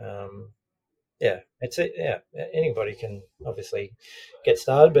anybody can obviously get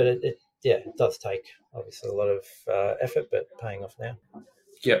started, but it does take obviously a lot of effort, but paying off now.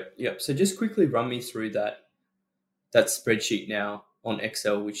 Yep. So just quickly run me through that spreadsheet now on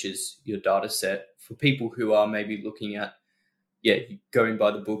Excel, which is your data set, for people who are maybe looking at, going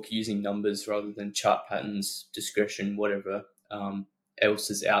by the book, using numbers rather than chart patterns, discretion, whatever else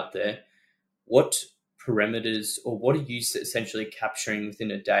is out there. What parameters, or what are you essentially capturing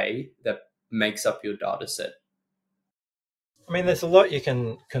within a day that makes up your data set? I mean, there's a lot you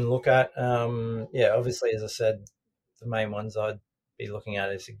can look at. Obviously, as I said, the main ones I'd be looking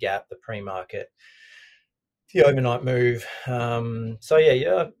at is the gap, the pre-market, the overnight move. The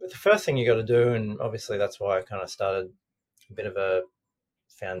first thing you got to do, and obviously that's why I kind of started a bit of a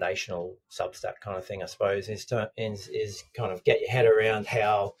foundational Substack kind of thing, I suppose, is kind of get your head around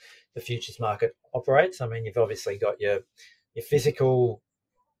how the futures market operates. I mean, you've obviously got your physical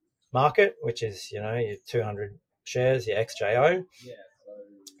market, which is your 200 shares, your XJO,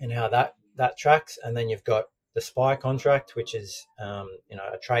 and how that tracks, and then you've got the SPY contract, which is a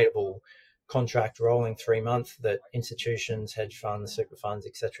tradable contract rolling 3 month that institutions, hedge funds, super funds,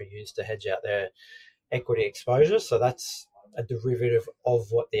 etc., use to hedge out their equity exposure. So that's a derivative of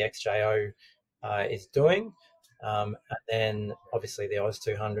what the XJO is doing. And then obviously the Oz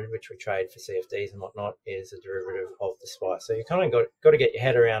 200, which we trade for CFDs and whatnot, is a derivative of the SPY. So you kind of got to get your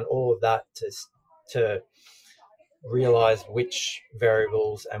head around all of that to realize which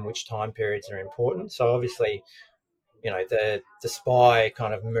variables and which time periods are important. So obviously, the SPY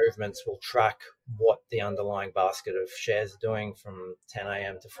kind of movements will track what the underlying basket of shares are doing from 10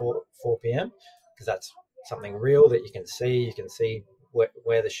 a.m. to 4 p.m. because that's something real that you can see. You can see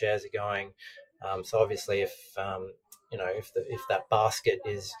where the shares are going. So obviously, if that basket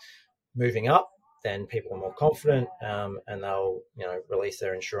is moving up, then people are more confident, and they'll release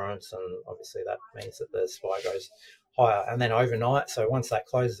their insurance, and obviously that means that the SPY goes higher. And then overnight, so once that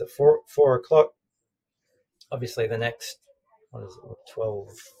closes at 4 o'clock, obviously the next 12,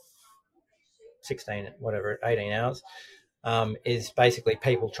 16, whatever, 18 hours is basically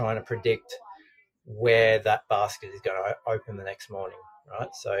people trying to predict where that basket is going to open the next morning, right?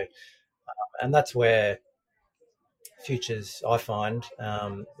 So and that's where futures, I find,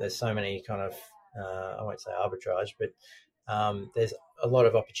 there's so many kind of I won't say arbitrage, but there's a lot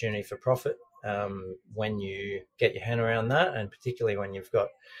of opportunity for profit when you get your hand around that, and particularly when you've got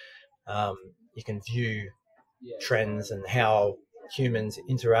you can view trends and how humans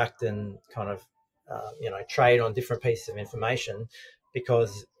interact and kind of trade on different pieces of information,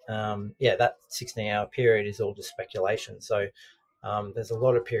 because that 16-hour period is all just speculation. So there's a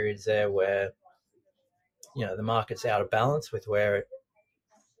lot of periods there where the market's out of balance with where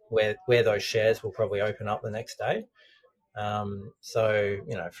those shares will probably open up the next day.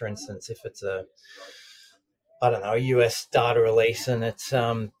 For instance, if it's a US data release and it's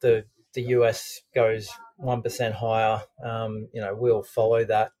the US goes 1% higher, we'll follow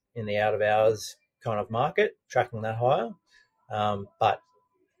that in the out of hours kind of market, tracking that higher. But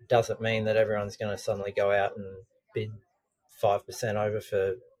doesn't mean that everyone's going to suddenly go out and bid 5% over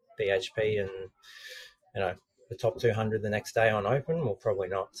for BHP and the top 200 the next day on open. Well, probably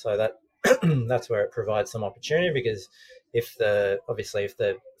not. So that's where it provides some opportunity, because if the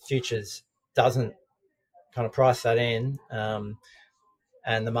futures doesn't kind of price that in,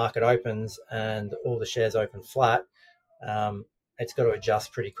 and the market opens and all the shares open flat, it's got to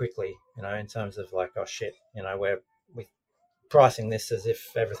adjust pretty quickly, in terms of like, oh shit, we're pricing this as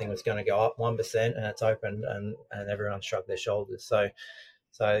if everything was going to go up 1% and it's opened, and everyone shrugged their shoulders. So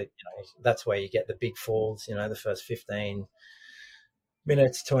that's where you get the big falls, the first 15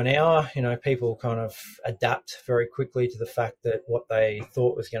 minutes to an hour. People kind of adapt very quickly to the fact that what they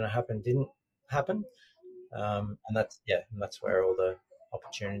thought was going to happen didn't happen. And that's where all the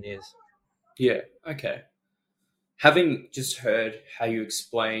opportunity is. Yeah, okay. Having just heard how you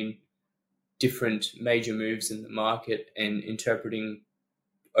explain different major moves in the market and interpreting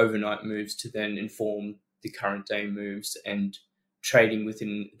overnight moves to then inform the current day moves and trading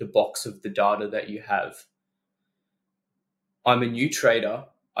within the box of the data that you have, I'm a new trader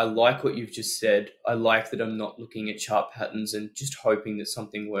I like what you've just said. I like that I'm not looking at chart patterns and just hoping that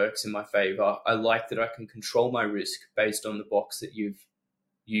something works in my favor. I like that I can control my risk based on the box that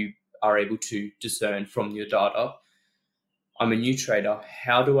you are able to discern from your data. I'm a new trader.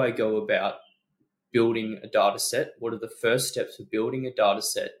 How do I go about building a data set? What are the first steps for building a data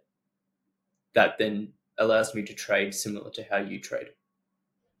set that then allows me to trade similar to how you trade?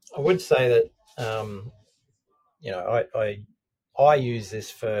 I would say that, I use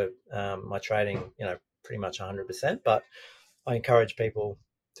this for my trading, pretty much 100%, but I encourage people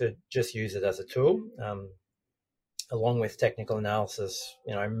to just use it as a tool, along with technical analysis,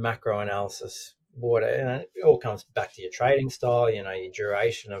 macro analysis, it all comes back to your trading style, your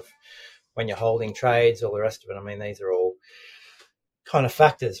duration of when you're holding trades, all the rest of it. I mean, these are all kind of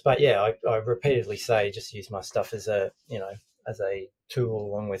factors, but yeah, I repeatedly say just use my stuff as a tool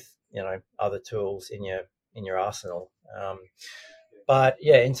along with other tools in your arsenal. But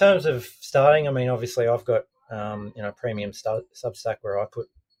yeah, in terms of starting, I mean, obviously I've got premium Substack where I put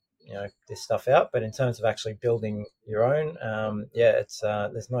this stuff out, but in terms of actually building your own, it's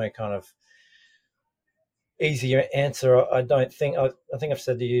there's no kind of easier answer. I don't think. I think I've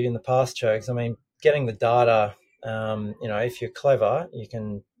said to you in the past, Chugs, I mean, getting the data. If you're clever, you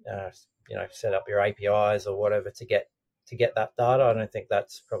can set up your APIs or whatever to get that data. I don't think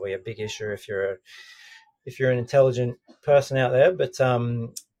that's probably a big issue if you're an intelligent person out there. But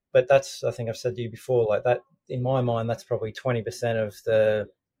that's, I think I've said to you before, like that in my mind, that's probably 20% of the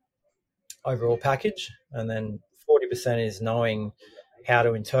overall package, and then 40% is knowing how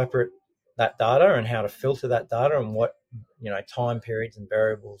to interpret that data and how to filter that data and what time periods and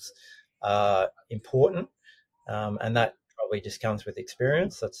variables are important, and that probably just comes with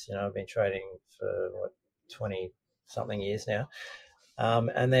experience. That's I've been trading for 20 something years now,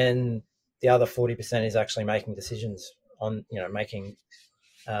 and then the other 40% is actually making decisions on making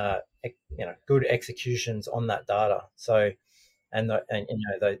good executions on that data. So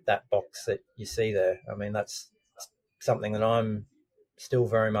that box that you see there, I mean, that's something that I'm still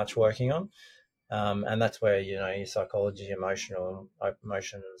very much working on, and that's where your psychology,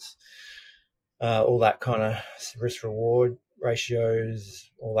 emotions, all that kind of risk reward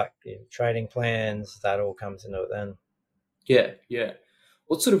ratios, all that trading plans, that all comes into it then. Yeah.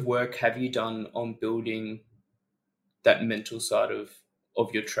 What sort of work have you done on building that mental side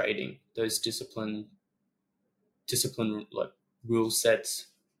of your trading, those discipline like rule sets,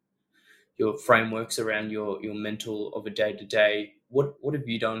 your frameworks around your mental of a day-to-day? What have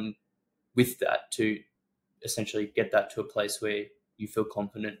you done with that to essentially get that to a place where you feel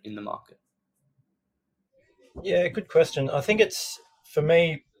confident in the market? Yeah, good question. I think for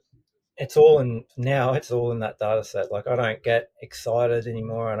me, it's all in that data set. Like, I don't get excited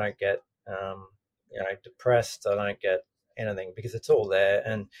anymore. I don't get depressed. I don't get anything because it's all there,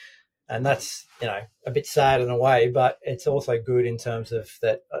 and that's a bit sad in a way, but it's also good in terms of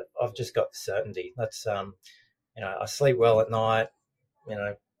that I've just got certainty. That's I sleep well at night.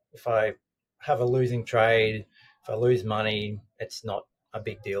 If I have a losing trade, if I lose money, it's not a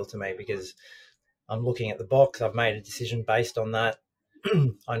big deal to me because I'm looking at the box. I've made a decision based on that.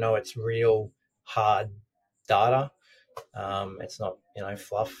 I know it's real hard data. It's not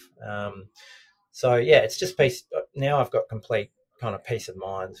fluff. So yeah, it's just peace. Now I've got complete kind of peace of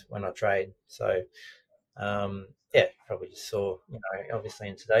mind when I trade. So probably just saw, obviously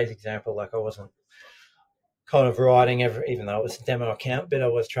in today's example, like I wasn't kind of riding even though it was a demo account, but I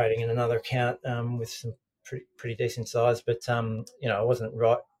was trading in another account with some pretty decent size, but I wasn't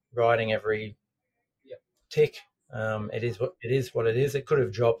riding every tick. It is what it is. It could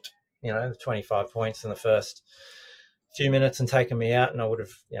have dropped 25 points in the first few minutes and taken me out, and I would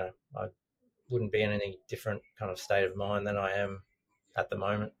have I wouldn't be in any different kind of state of mind than I am at the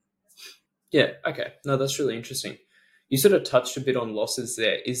moment. Yeah, okay. No, that's really interesting. You sort of touched a bit on losses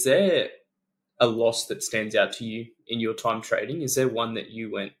there. Is there a loss that stands out to you in your time trading? Is there one that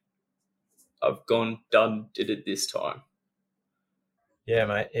you went, I've did it this time? Yeah,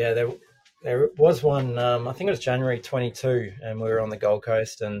 mate. Yeah, there was one, I think it was January 22, and we were on the Gold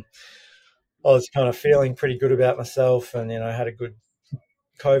Coast, and I was kind of feeling pretty good about myself, and I had a good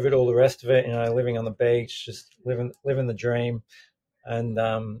COVID, all the rest of it, living on the beach, just living the dream. And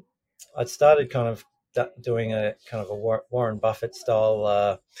I'd started kind of doing a kind of a Warren Buffett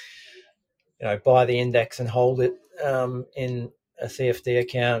style, buy the index and hold it in a CFD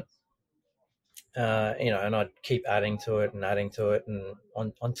account, and I'd keep adding to it. And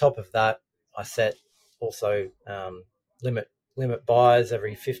on top of that, I set also limit buys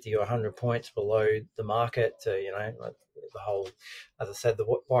every 50 or 100 points below the market to, the whole, as I said, the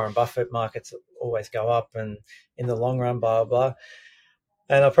Warren Buffett markets always go up and in the long run, blah, blah, blah.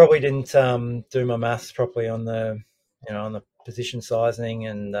 And I probably didn't do my maths properly on the, on the position sizing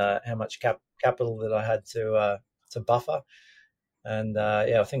and how much capital that I had to buffer. And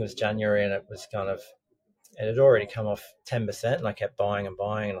I think it was January, and it had already come off 10%, and I kept buying and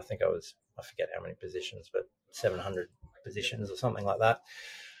buying, and I think I forget how many positions, but 700 positions or something like that.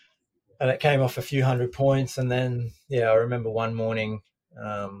 And it came off a few hundred points, and then I remember one morning,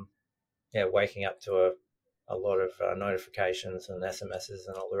 waking up to a lot of notifications and SMSs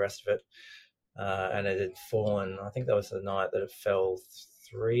and all the rest of it. And it had fallen, I think that was the night that it fell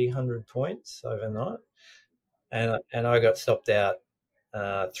 300 points overnight. And I got stopped out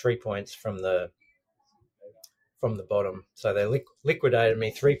 3 points from the bottom. So they liquidated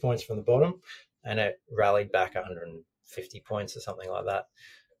me 3 points from the bottom, and it rallied back 150 points or something like that.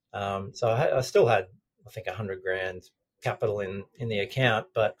 So I still had, I think, 100 grand capital in the account,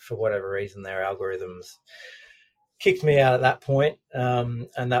 but for whatever reason, their algorithms kicked me out at that point.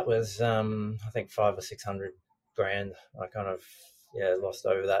 And that was, I think, 500 or 600 grand. I kind of, lost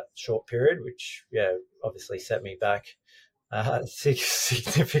over that short period, which, obviously set me back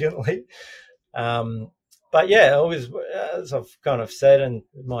significantly. But always, as I've kind of said, and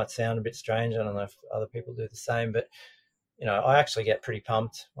it might sound a bit strange, I don't know if other people do the same, but I actually get pretty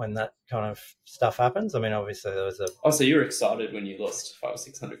pumped when that kind of stuff happens. I mean, obviously there was so you were excited when you lost 500 or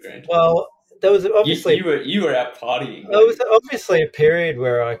 600 grand. Well, there was obviously you were out partying. There was obviously a period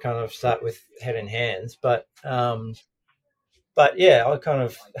where I kind of sat with head in hands, but I kind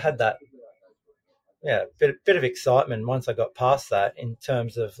of had that bit of excitement once I got past that, in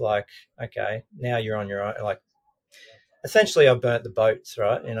terms of like, okay, now you're on your own. Like, essentially, I burnt the boats,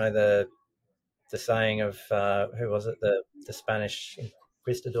 right? The saying of who was it? The Spanish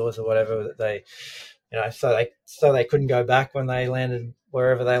conquistadors or whatever, that they, so they couldn't go back when they landed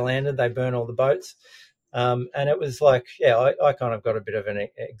wherever they landed. They burn all the boats, and it was like, I kind of got a bit of an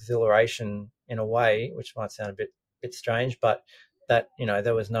exhilaration in a way, which might sound a bit strange, but that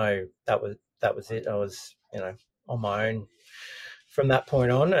there was no that was it. I was on my own from that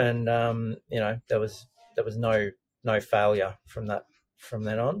point on, and there was no failure from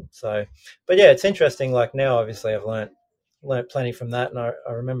then on. So, but it's interesting. Like, now, obviously, I've learnt plenty from that, and I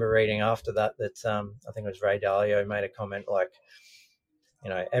remember reading after that I think it was Ray Dalio made a comment like,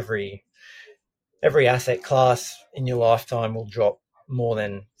 every asset class in your lifetime will drop more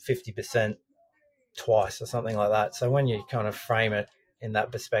than 50% twice or something like that. So when you kind of frame it in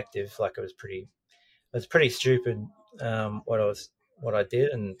that perspective, like, it was pretty stupid what I did,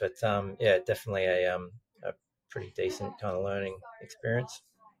 but definitely a pretty decent kind of learning experience.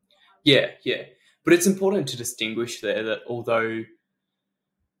 Yeah. But it's important to distinguish there that although,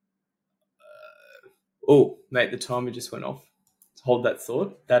 the timer just went off. Hold that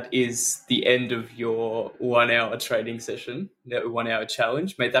thought. That is the end of your 1 hour trading session, that 1 hour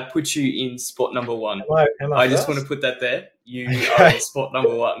challenge. Mate, that puts you in spot number one. Am I just want to put that there. You are in spot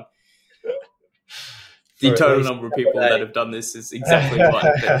number one. The total number of people that have done this is exactly one.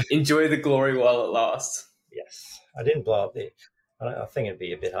 But enjoy the glory while it lasts. Yes. I didn't blow up I think it'd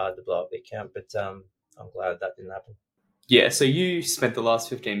be a bit hard to blow up the account, but I'm glad that didn't happen. Yeah, so you spent the last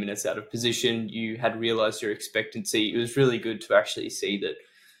 15 minutes out of position. You had realised your expectancy. It was really good to actually see that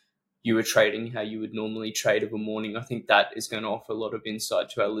you were trading how you would normally trade of a morning. I think that is going to offer a lot of insight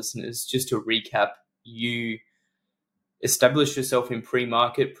to our listeners. Just to recap, you established yourself in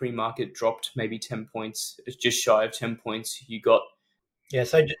pre-market. Pre-market dropped maybe 10 points. It's just shy of 10 points. You got... Yeah,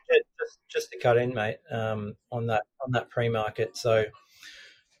 so just to cut in, mate, on that pre-market. So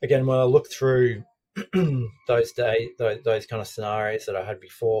again, when I look through those kind of scenarios that I had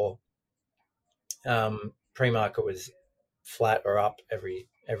before, pre-market was flat or up every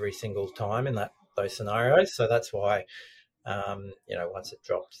single time in those scenarios. So that's why, once it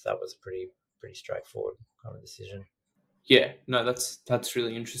dropped, that was pretty straightforward kind of decision. Yeah, no, that's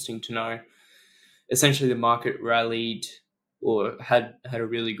really interesting to know. Essentially, the market rallied or had a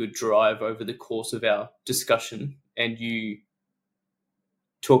really good drive over the course of our discussion, and you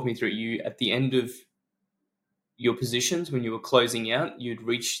talk me through, you at the end of your positions when you were closing out, you'd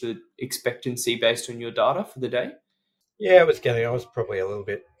reached the expectancy based on your data for the day? Yeah, I was probably a little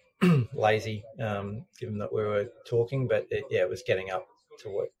bit lazy, given that we were talking, but it was getting up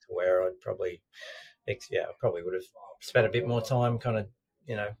to where I'd probably would have spent a bit more time kind of,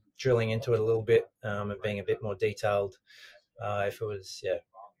 drilling into it a little bit, and being a bit more detailed, if it was,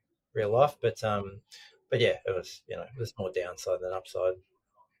 real life. But it was, it was more downside than upside.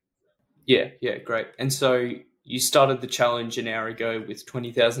 Yeah, great. And so you started the challenge an hour ago with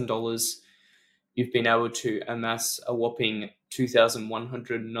 $20,000. You've been able to amass a whopping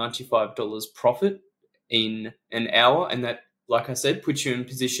 $2,195 profit in an hour, and that like I said, puts you in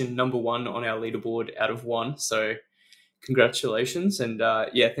position number 1 on our leaderboard out of 1. So congratulations, and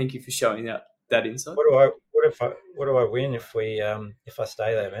thank you for showing that insight. What do I win if I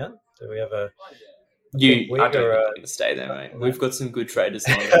stay there, man? Do we have a I don't think you're going to stay there, mate. No? We've got some good traders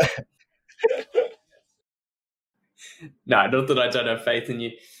on it. No, not that I don't have faith in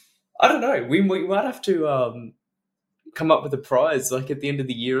you. I don't know. We might have to come up with a prize, like at the end of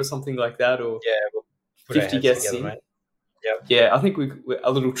the year or something like that, or we'll put 50 guests together, in. Mate. Yep. Yeah, I think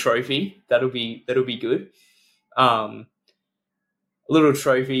a little trophy. That'll be good. A little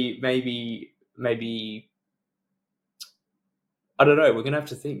trophy, maybe. I don't know. We're gonna have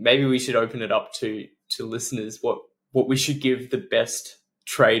to think. Maybe we should open it up to listeners. What we should give the best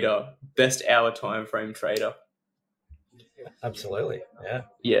trader, best hour time frame trader. Absolutely.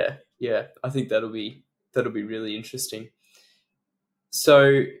 Yeah. I think that'll be really interesting.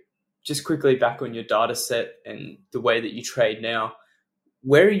 So, just quickly back on your data set and the way that you trade now,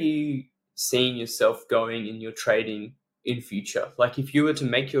 where are you seeing yourself going in your trading in future? Like, if you were to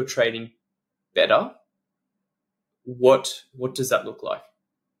make your trading better, what does that look like?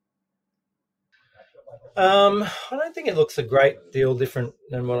 I don't think it looks a great deal different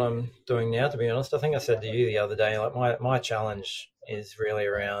than what I'm doing now, to be honest. I think I said to you the other day, like my challenge is really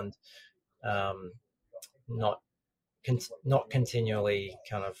around not continually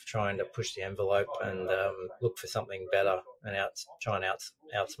kind of trying to push the envelope and look for something better and try and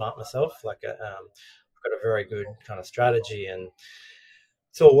outsmart myself. Like I've got a very good kind of strategy and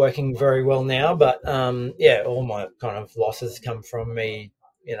it's all working very well now. But all my kind of losses come from me,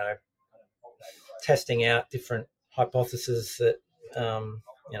 testing out different hypotheses that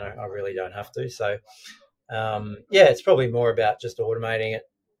I really don't have to. So it's probably more about just automating it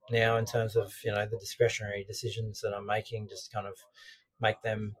now in terms of the discretionary decisions that I'm making, just kind of make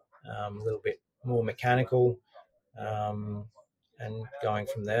them a little bit more mechanical and going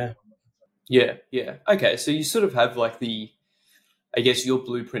from there. Yeah. Okay, so you sort of have like your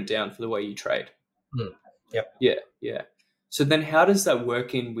blueprint down for the way you trade. Yep. Yeah. So then how does that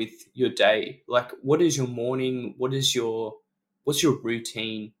work in with your day? Like, what is your morning? What's your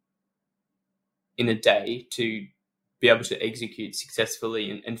routine in a day to be able to execute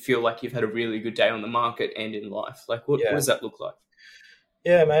successfully and feel like you've had a really good day on the market and in life? Like, what does that look like?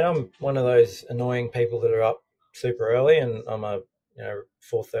 Yeah, mate, I'm one of those annoying people that are up super early, and I'm a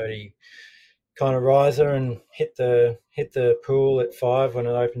 4:30 kind of riser and hit the pool at 5 when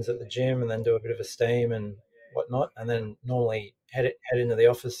it opens at the gym, and then do a bit of a steam and whatnot, and then normally head into the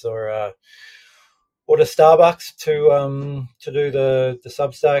office or to Starbucks to do the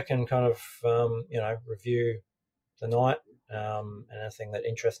Substack and kind of review the night and anything that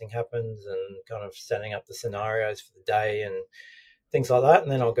interesting happens and kind of setting up the scenarios for the day and things like that.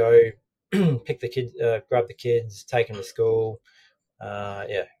 And then I'll go pick the kids, grab the kids, take them to school,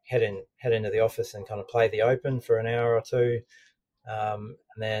 head into the office and kind of play the open for an hour or two. And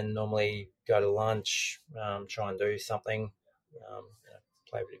then normally go to lunch, try and do something,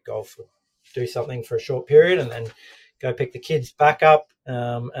 play a bit of golf or do something for a short period, and then go pick the kids back up.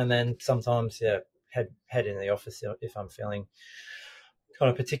 And then sometimes, head into the office if I'm feeling kind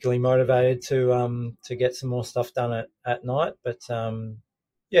of particularly motivated to get some more stuff done at night. But I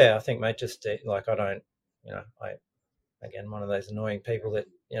think, mate, just like I don't, again, one of those annoying people that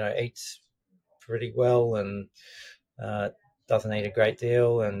eats pretty well and doesn't eat a great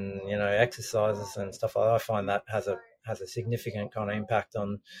deal and exercises and stuff like that. I find that has a significant kind of impact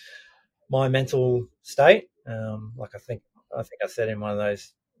on my mental state. Like I think I said in one of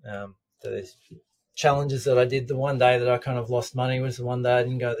those challenges that I did, the one day that I kind of lost money was the one day I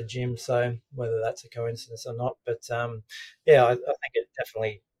didn't go to the gym. So whether that's a coincidence or not, but I think it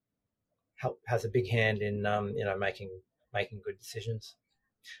definitely has a big hand in making good decisions.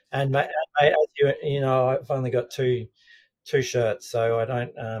 And mate, as I've only got two shirts, so I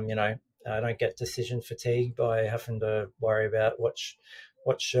don't I don't get decision fatigue by having to worry about what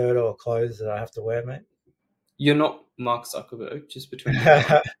shirt or clothes that I have to wear, mate. You're not Mark Zuckerberg, just between you.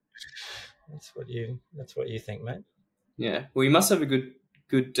 That's what you think, mate. Yeah. Well, you must have a good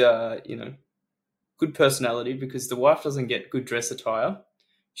good personality, because the wife doesn't get good dress attire.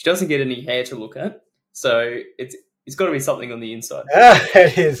 She doesn't get any hair to look at. So it's got to be something on the inside.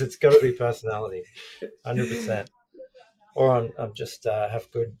 It is. It's got to be personality, 100%. Or I'm just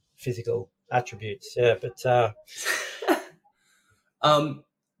have good physical attributes. Yeah, but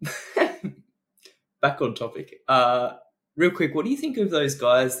back on topic. Real quick, what do you think of those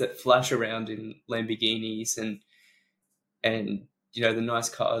guys that flash around in Lamborghinis and the nice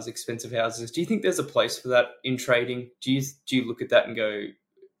cars, expensive houses? Do you think there's a place for that in trading? Do you look at that and go,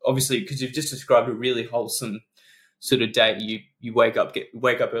 obviously, because you've just described a really wholesome sort of day. You wake up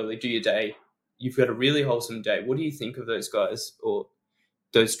early, do your day. You've got a really wholesome day. What do you think of those guys or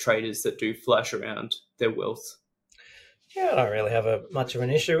those traders that do flash around their wealth? Yeah, I don't really have much of an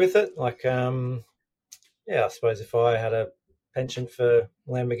issue with it. Like, I suppose if I had a penchant for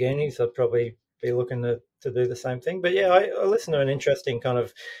Lamborghinis, I'd probably be looking to do the same thing. But yeah, I listened to an interesting kind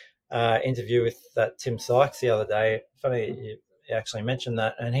of interview with that Tim Sykes the other day. Funny you actually mentioned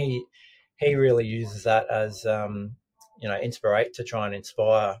that, and he really uses that as to try and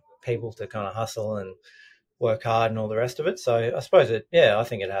inspire people to kind of hustle and work hard and all the rest of it. So I suppose I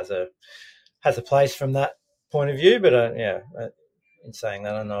think it has a place from that point of view. But in saying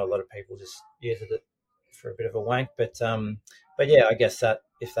that, I know a lot of people just use it for a bit of a wank. But yeah, I guess that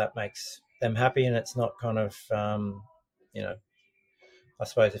if that makes them happy and it's not kind of I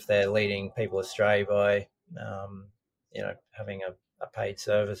suppose if they're leading people astray by having a paid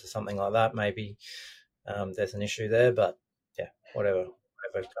service or something like that, maybe there's an issue there. But yeah, whatever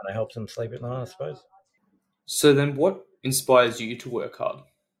kind of helps them sleep at night, I suppose. So then what inspires you to work hard?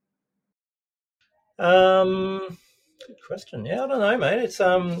 Good question. Yeah, I don't know, mate. It's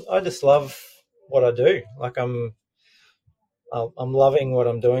I just love what I do. Like I'm loving what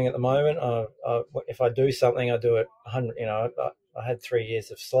I'm doing at the moment. If I do something, I do it 100. I had 3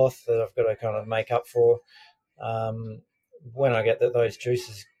 years of sloth that I've got to kind of make up for. When I get those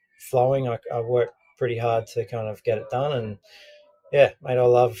juices flowing, I work pretty hard to kind of get it done. And yeah, mate, I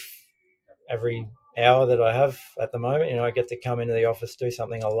love every hour that I have at the moment. I get to come into the office, do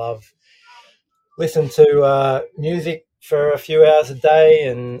something I love, listen to music for a few hours a day,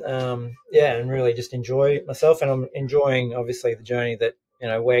 and and really just enjoy myself. And I'm enjoying obviously the journey that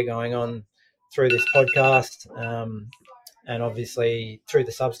we're going on through this podcast, and obviously through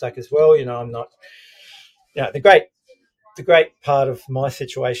the Substack as well. I'm not, the great part of my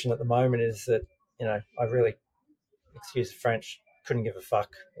situation at the moment is that I really, excuse the French, couldn't give a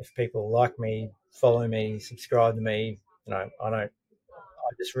fuck if people like me, follow me, subscribe to me. I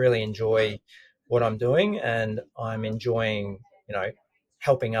just really enjoy what I'm doing, and I'm enjoying,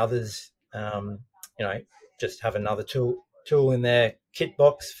 helping others, just have another tool in their kit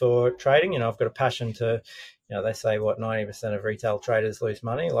box for trading. I've got a passion to, they say 90% of retail traders lose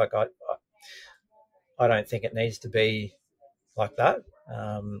money. Like I don't think it needs to be like that.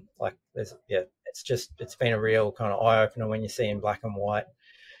 It's been a real kind of eye opener when you see in black and white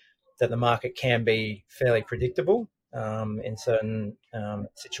that the market can be fairly predictable in certain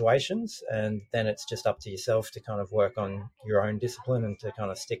situations, and then it's just up to yourself to kind of work on your own discipline and to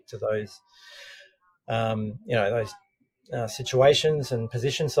kind of stick to those situations and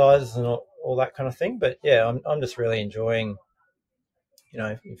position sizes and all that kind of thing. But yeah, I'm just really enjoying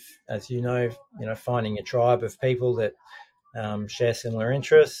as finding a tribe of people that share similar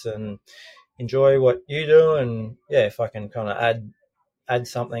interests and enjoy what you do. And yeah, if I can kind of add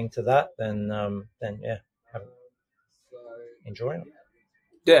something to that, then yeah, enjoying it.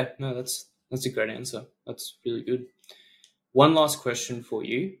 Yeah, no, that's a great answer. That's really good. One last question for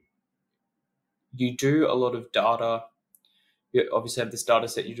you. You do a lot of data. You obviously have this data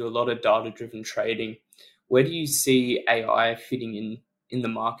set. You do a lot of data-driven trading. Where do you see AI fitting in the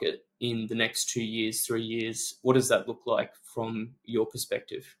market in the next 2 years, 3 years? What does that look like from your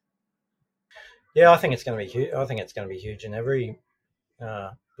perspective? Yeah, I think it's going to be huge. I think it's going to be huge in every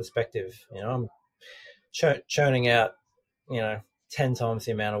perspective. I'm churning out, 10 times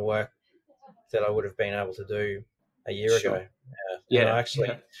the amount of work that I would have been able to do a year ago.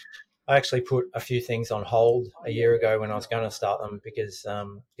 I actually put a few things on hold a year ago when I was going to start them because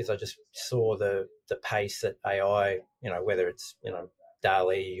I just saw the pace that AI, whether it's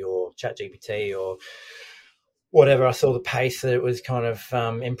DALL-E or ChatGPT or whatever, I saw the pace that it was kind of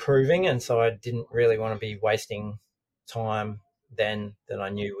improving, and so I didn't really want to be wasting time then that I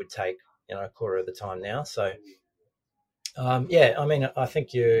knew would take a quarter of the time now. So I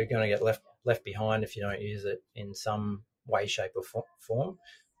think you're going to get left behind if you don't use it in some way, shape, or form.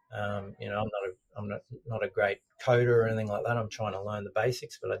 I'm not a great coder or anything like that. I'm trying to learn the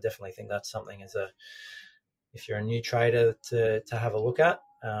basics, but I definitely think that's something if you're a new trader to have a look at.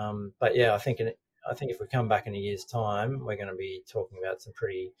 But yeah, I think if we come back in a year's time, we're going to be talking about some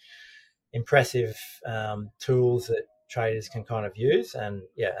pretty impressive tools that traders can kind of use, and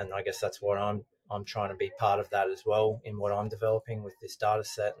I guess that's what I'm trying to be part of that as well in what I'm developing with this data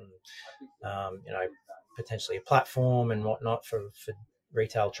set, and potentially a platform and whatnot for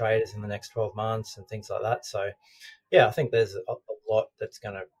retail traders in the next 12 months and things like that. So yeah, I think there's a lot that's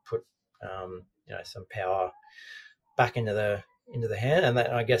going to put some power back into the hand, and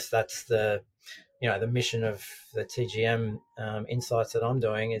I guess that's the the mission of the TGM insights that I'm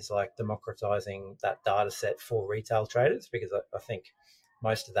doing is like democratizing that data set for retail traders, because I think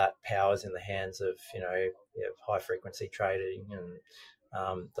most of that power is in the hands of, high frequency trading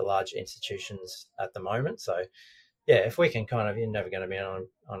and the large institutions at the moment. So, if we can you're never going to be on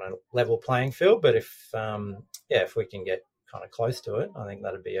a level playing field, but if we can get kind of close to it, I think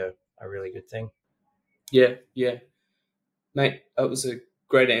that'd be a really good thing. Yeah. Mate, that was a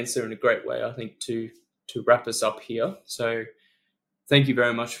great answer and a great way, I think, to wrap us up here. So thank you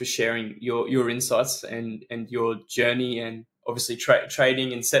very much for sharing your insights and your journey, and obviously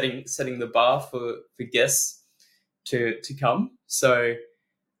trading and setting the bar for guests to come. So,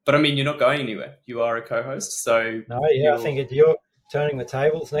 but I mean, you're not going anywhere. You are a co-host. So no, I think you're turning the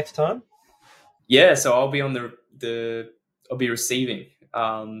tables next time. Yeah, so I'll be on I'll be receiving.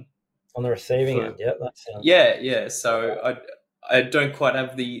 On the receiving end, yeah. That sounds... Yeah. So I don't quite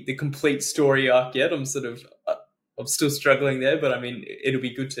have the complete story arc yet. I'm still struggling there, but I mean, it'll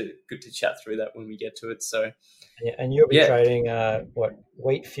be good to chat through that when we get to it. So, and you'll be trading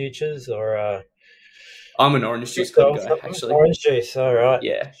wheat futures or? I'm an orange juice guy, actually. Orange juice, all right.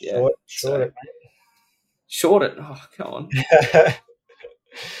 Yeah. Short it, mate. Short it. Oh, come on.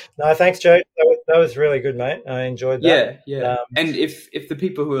 No, thanks, Joe. That was really good, mate. I enjoyed that. Yeah. And if the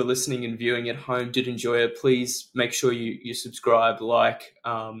people who are listening and viewing at home did enjoy it, please make sure you subscribe,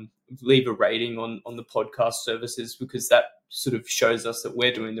 leave a rating on the podcast services, because that sort of shows us that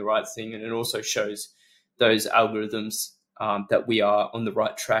we're doing the right thing, and it also shows those algorithms that we are on the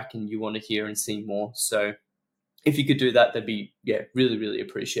right track and you want to hear and see more. So if you could do that, that'd be really, really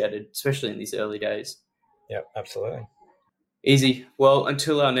appreciated, especially in these early days. Yeah, absolutely. Easy. Well,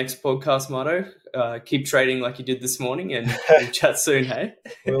 until our next podcast, Marto, keep trading like you did this morning, and we'll chat soon, hey?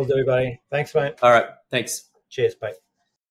 Will do, buddy. Thanks, mate. All right. Thanks. Cheers, mate.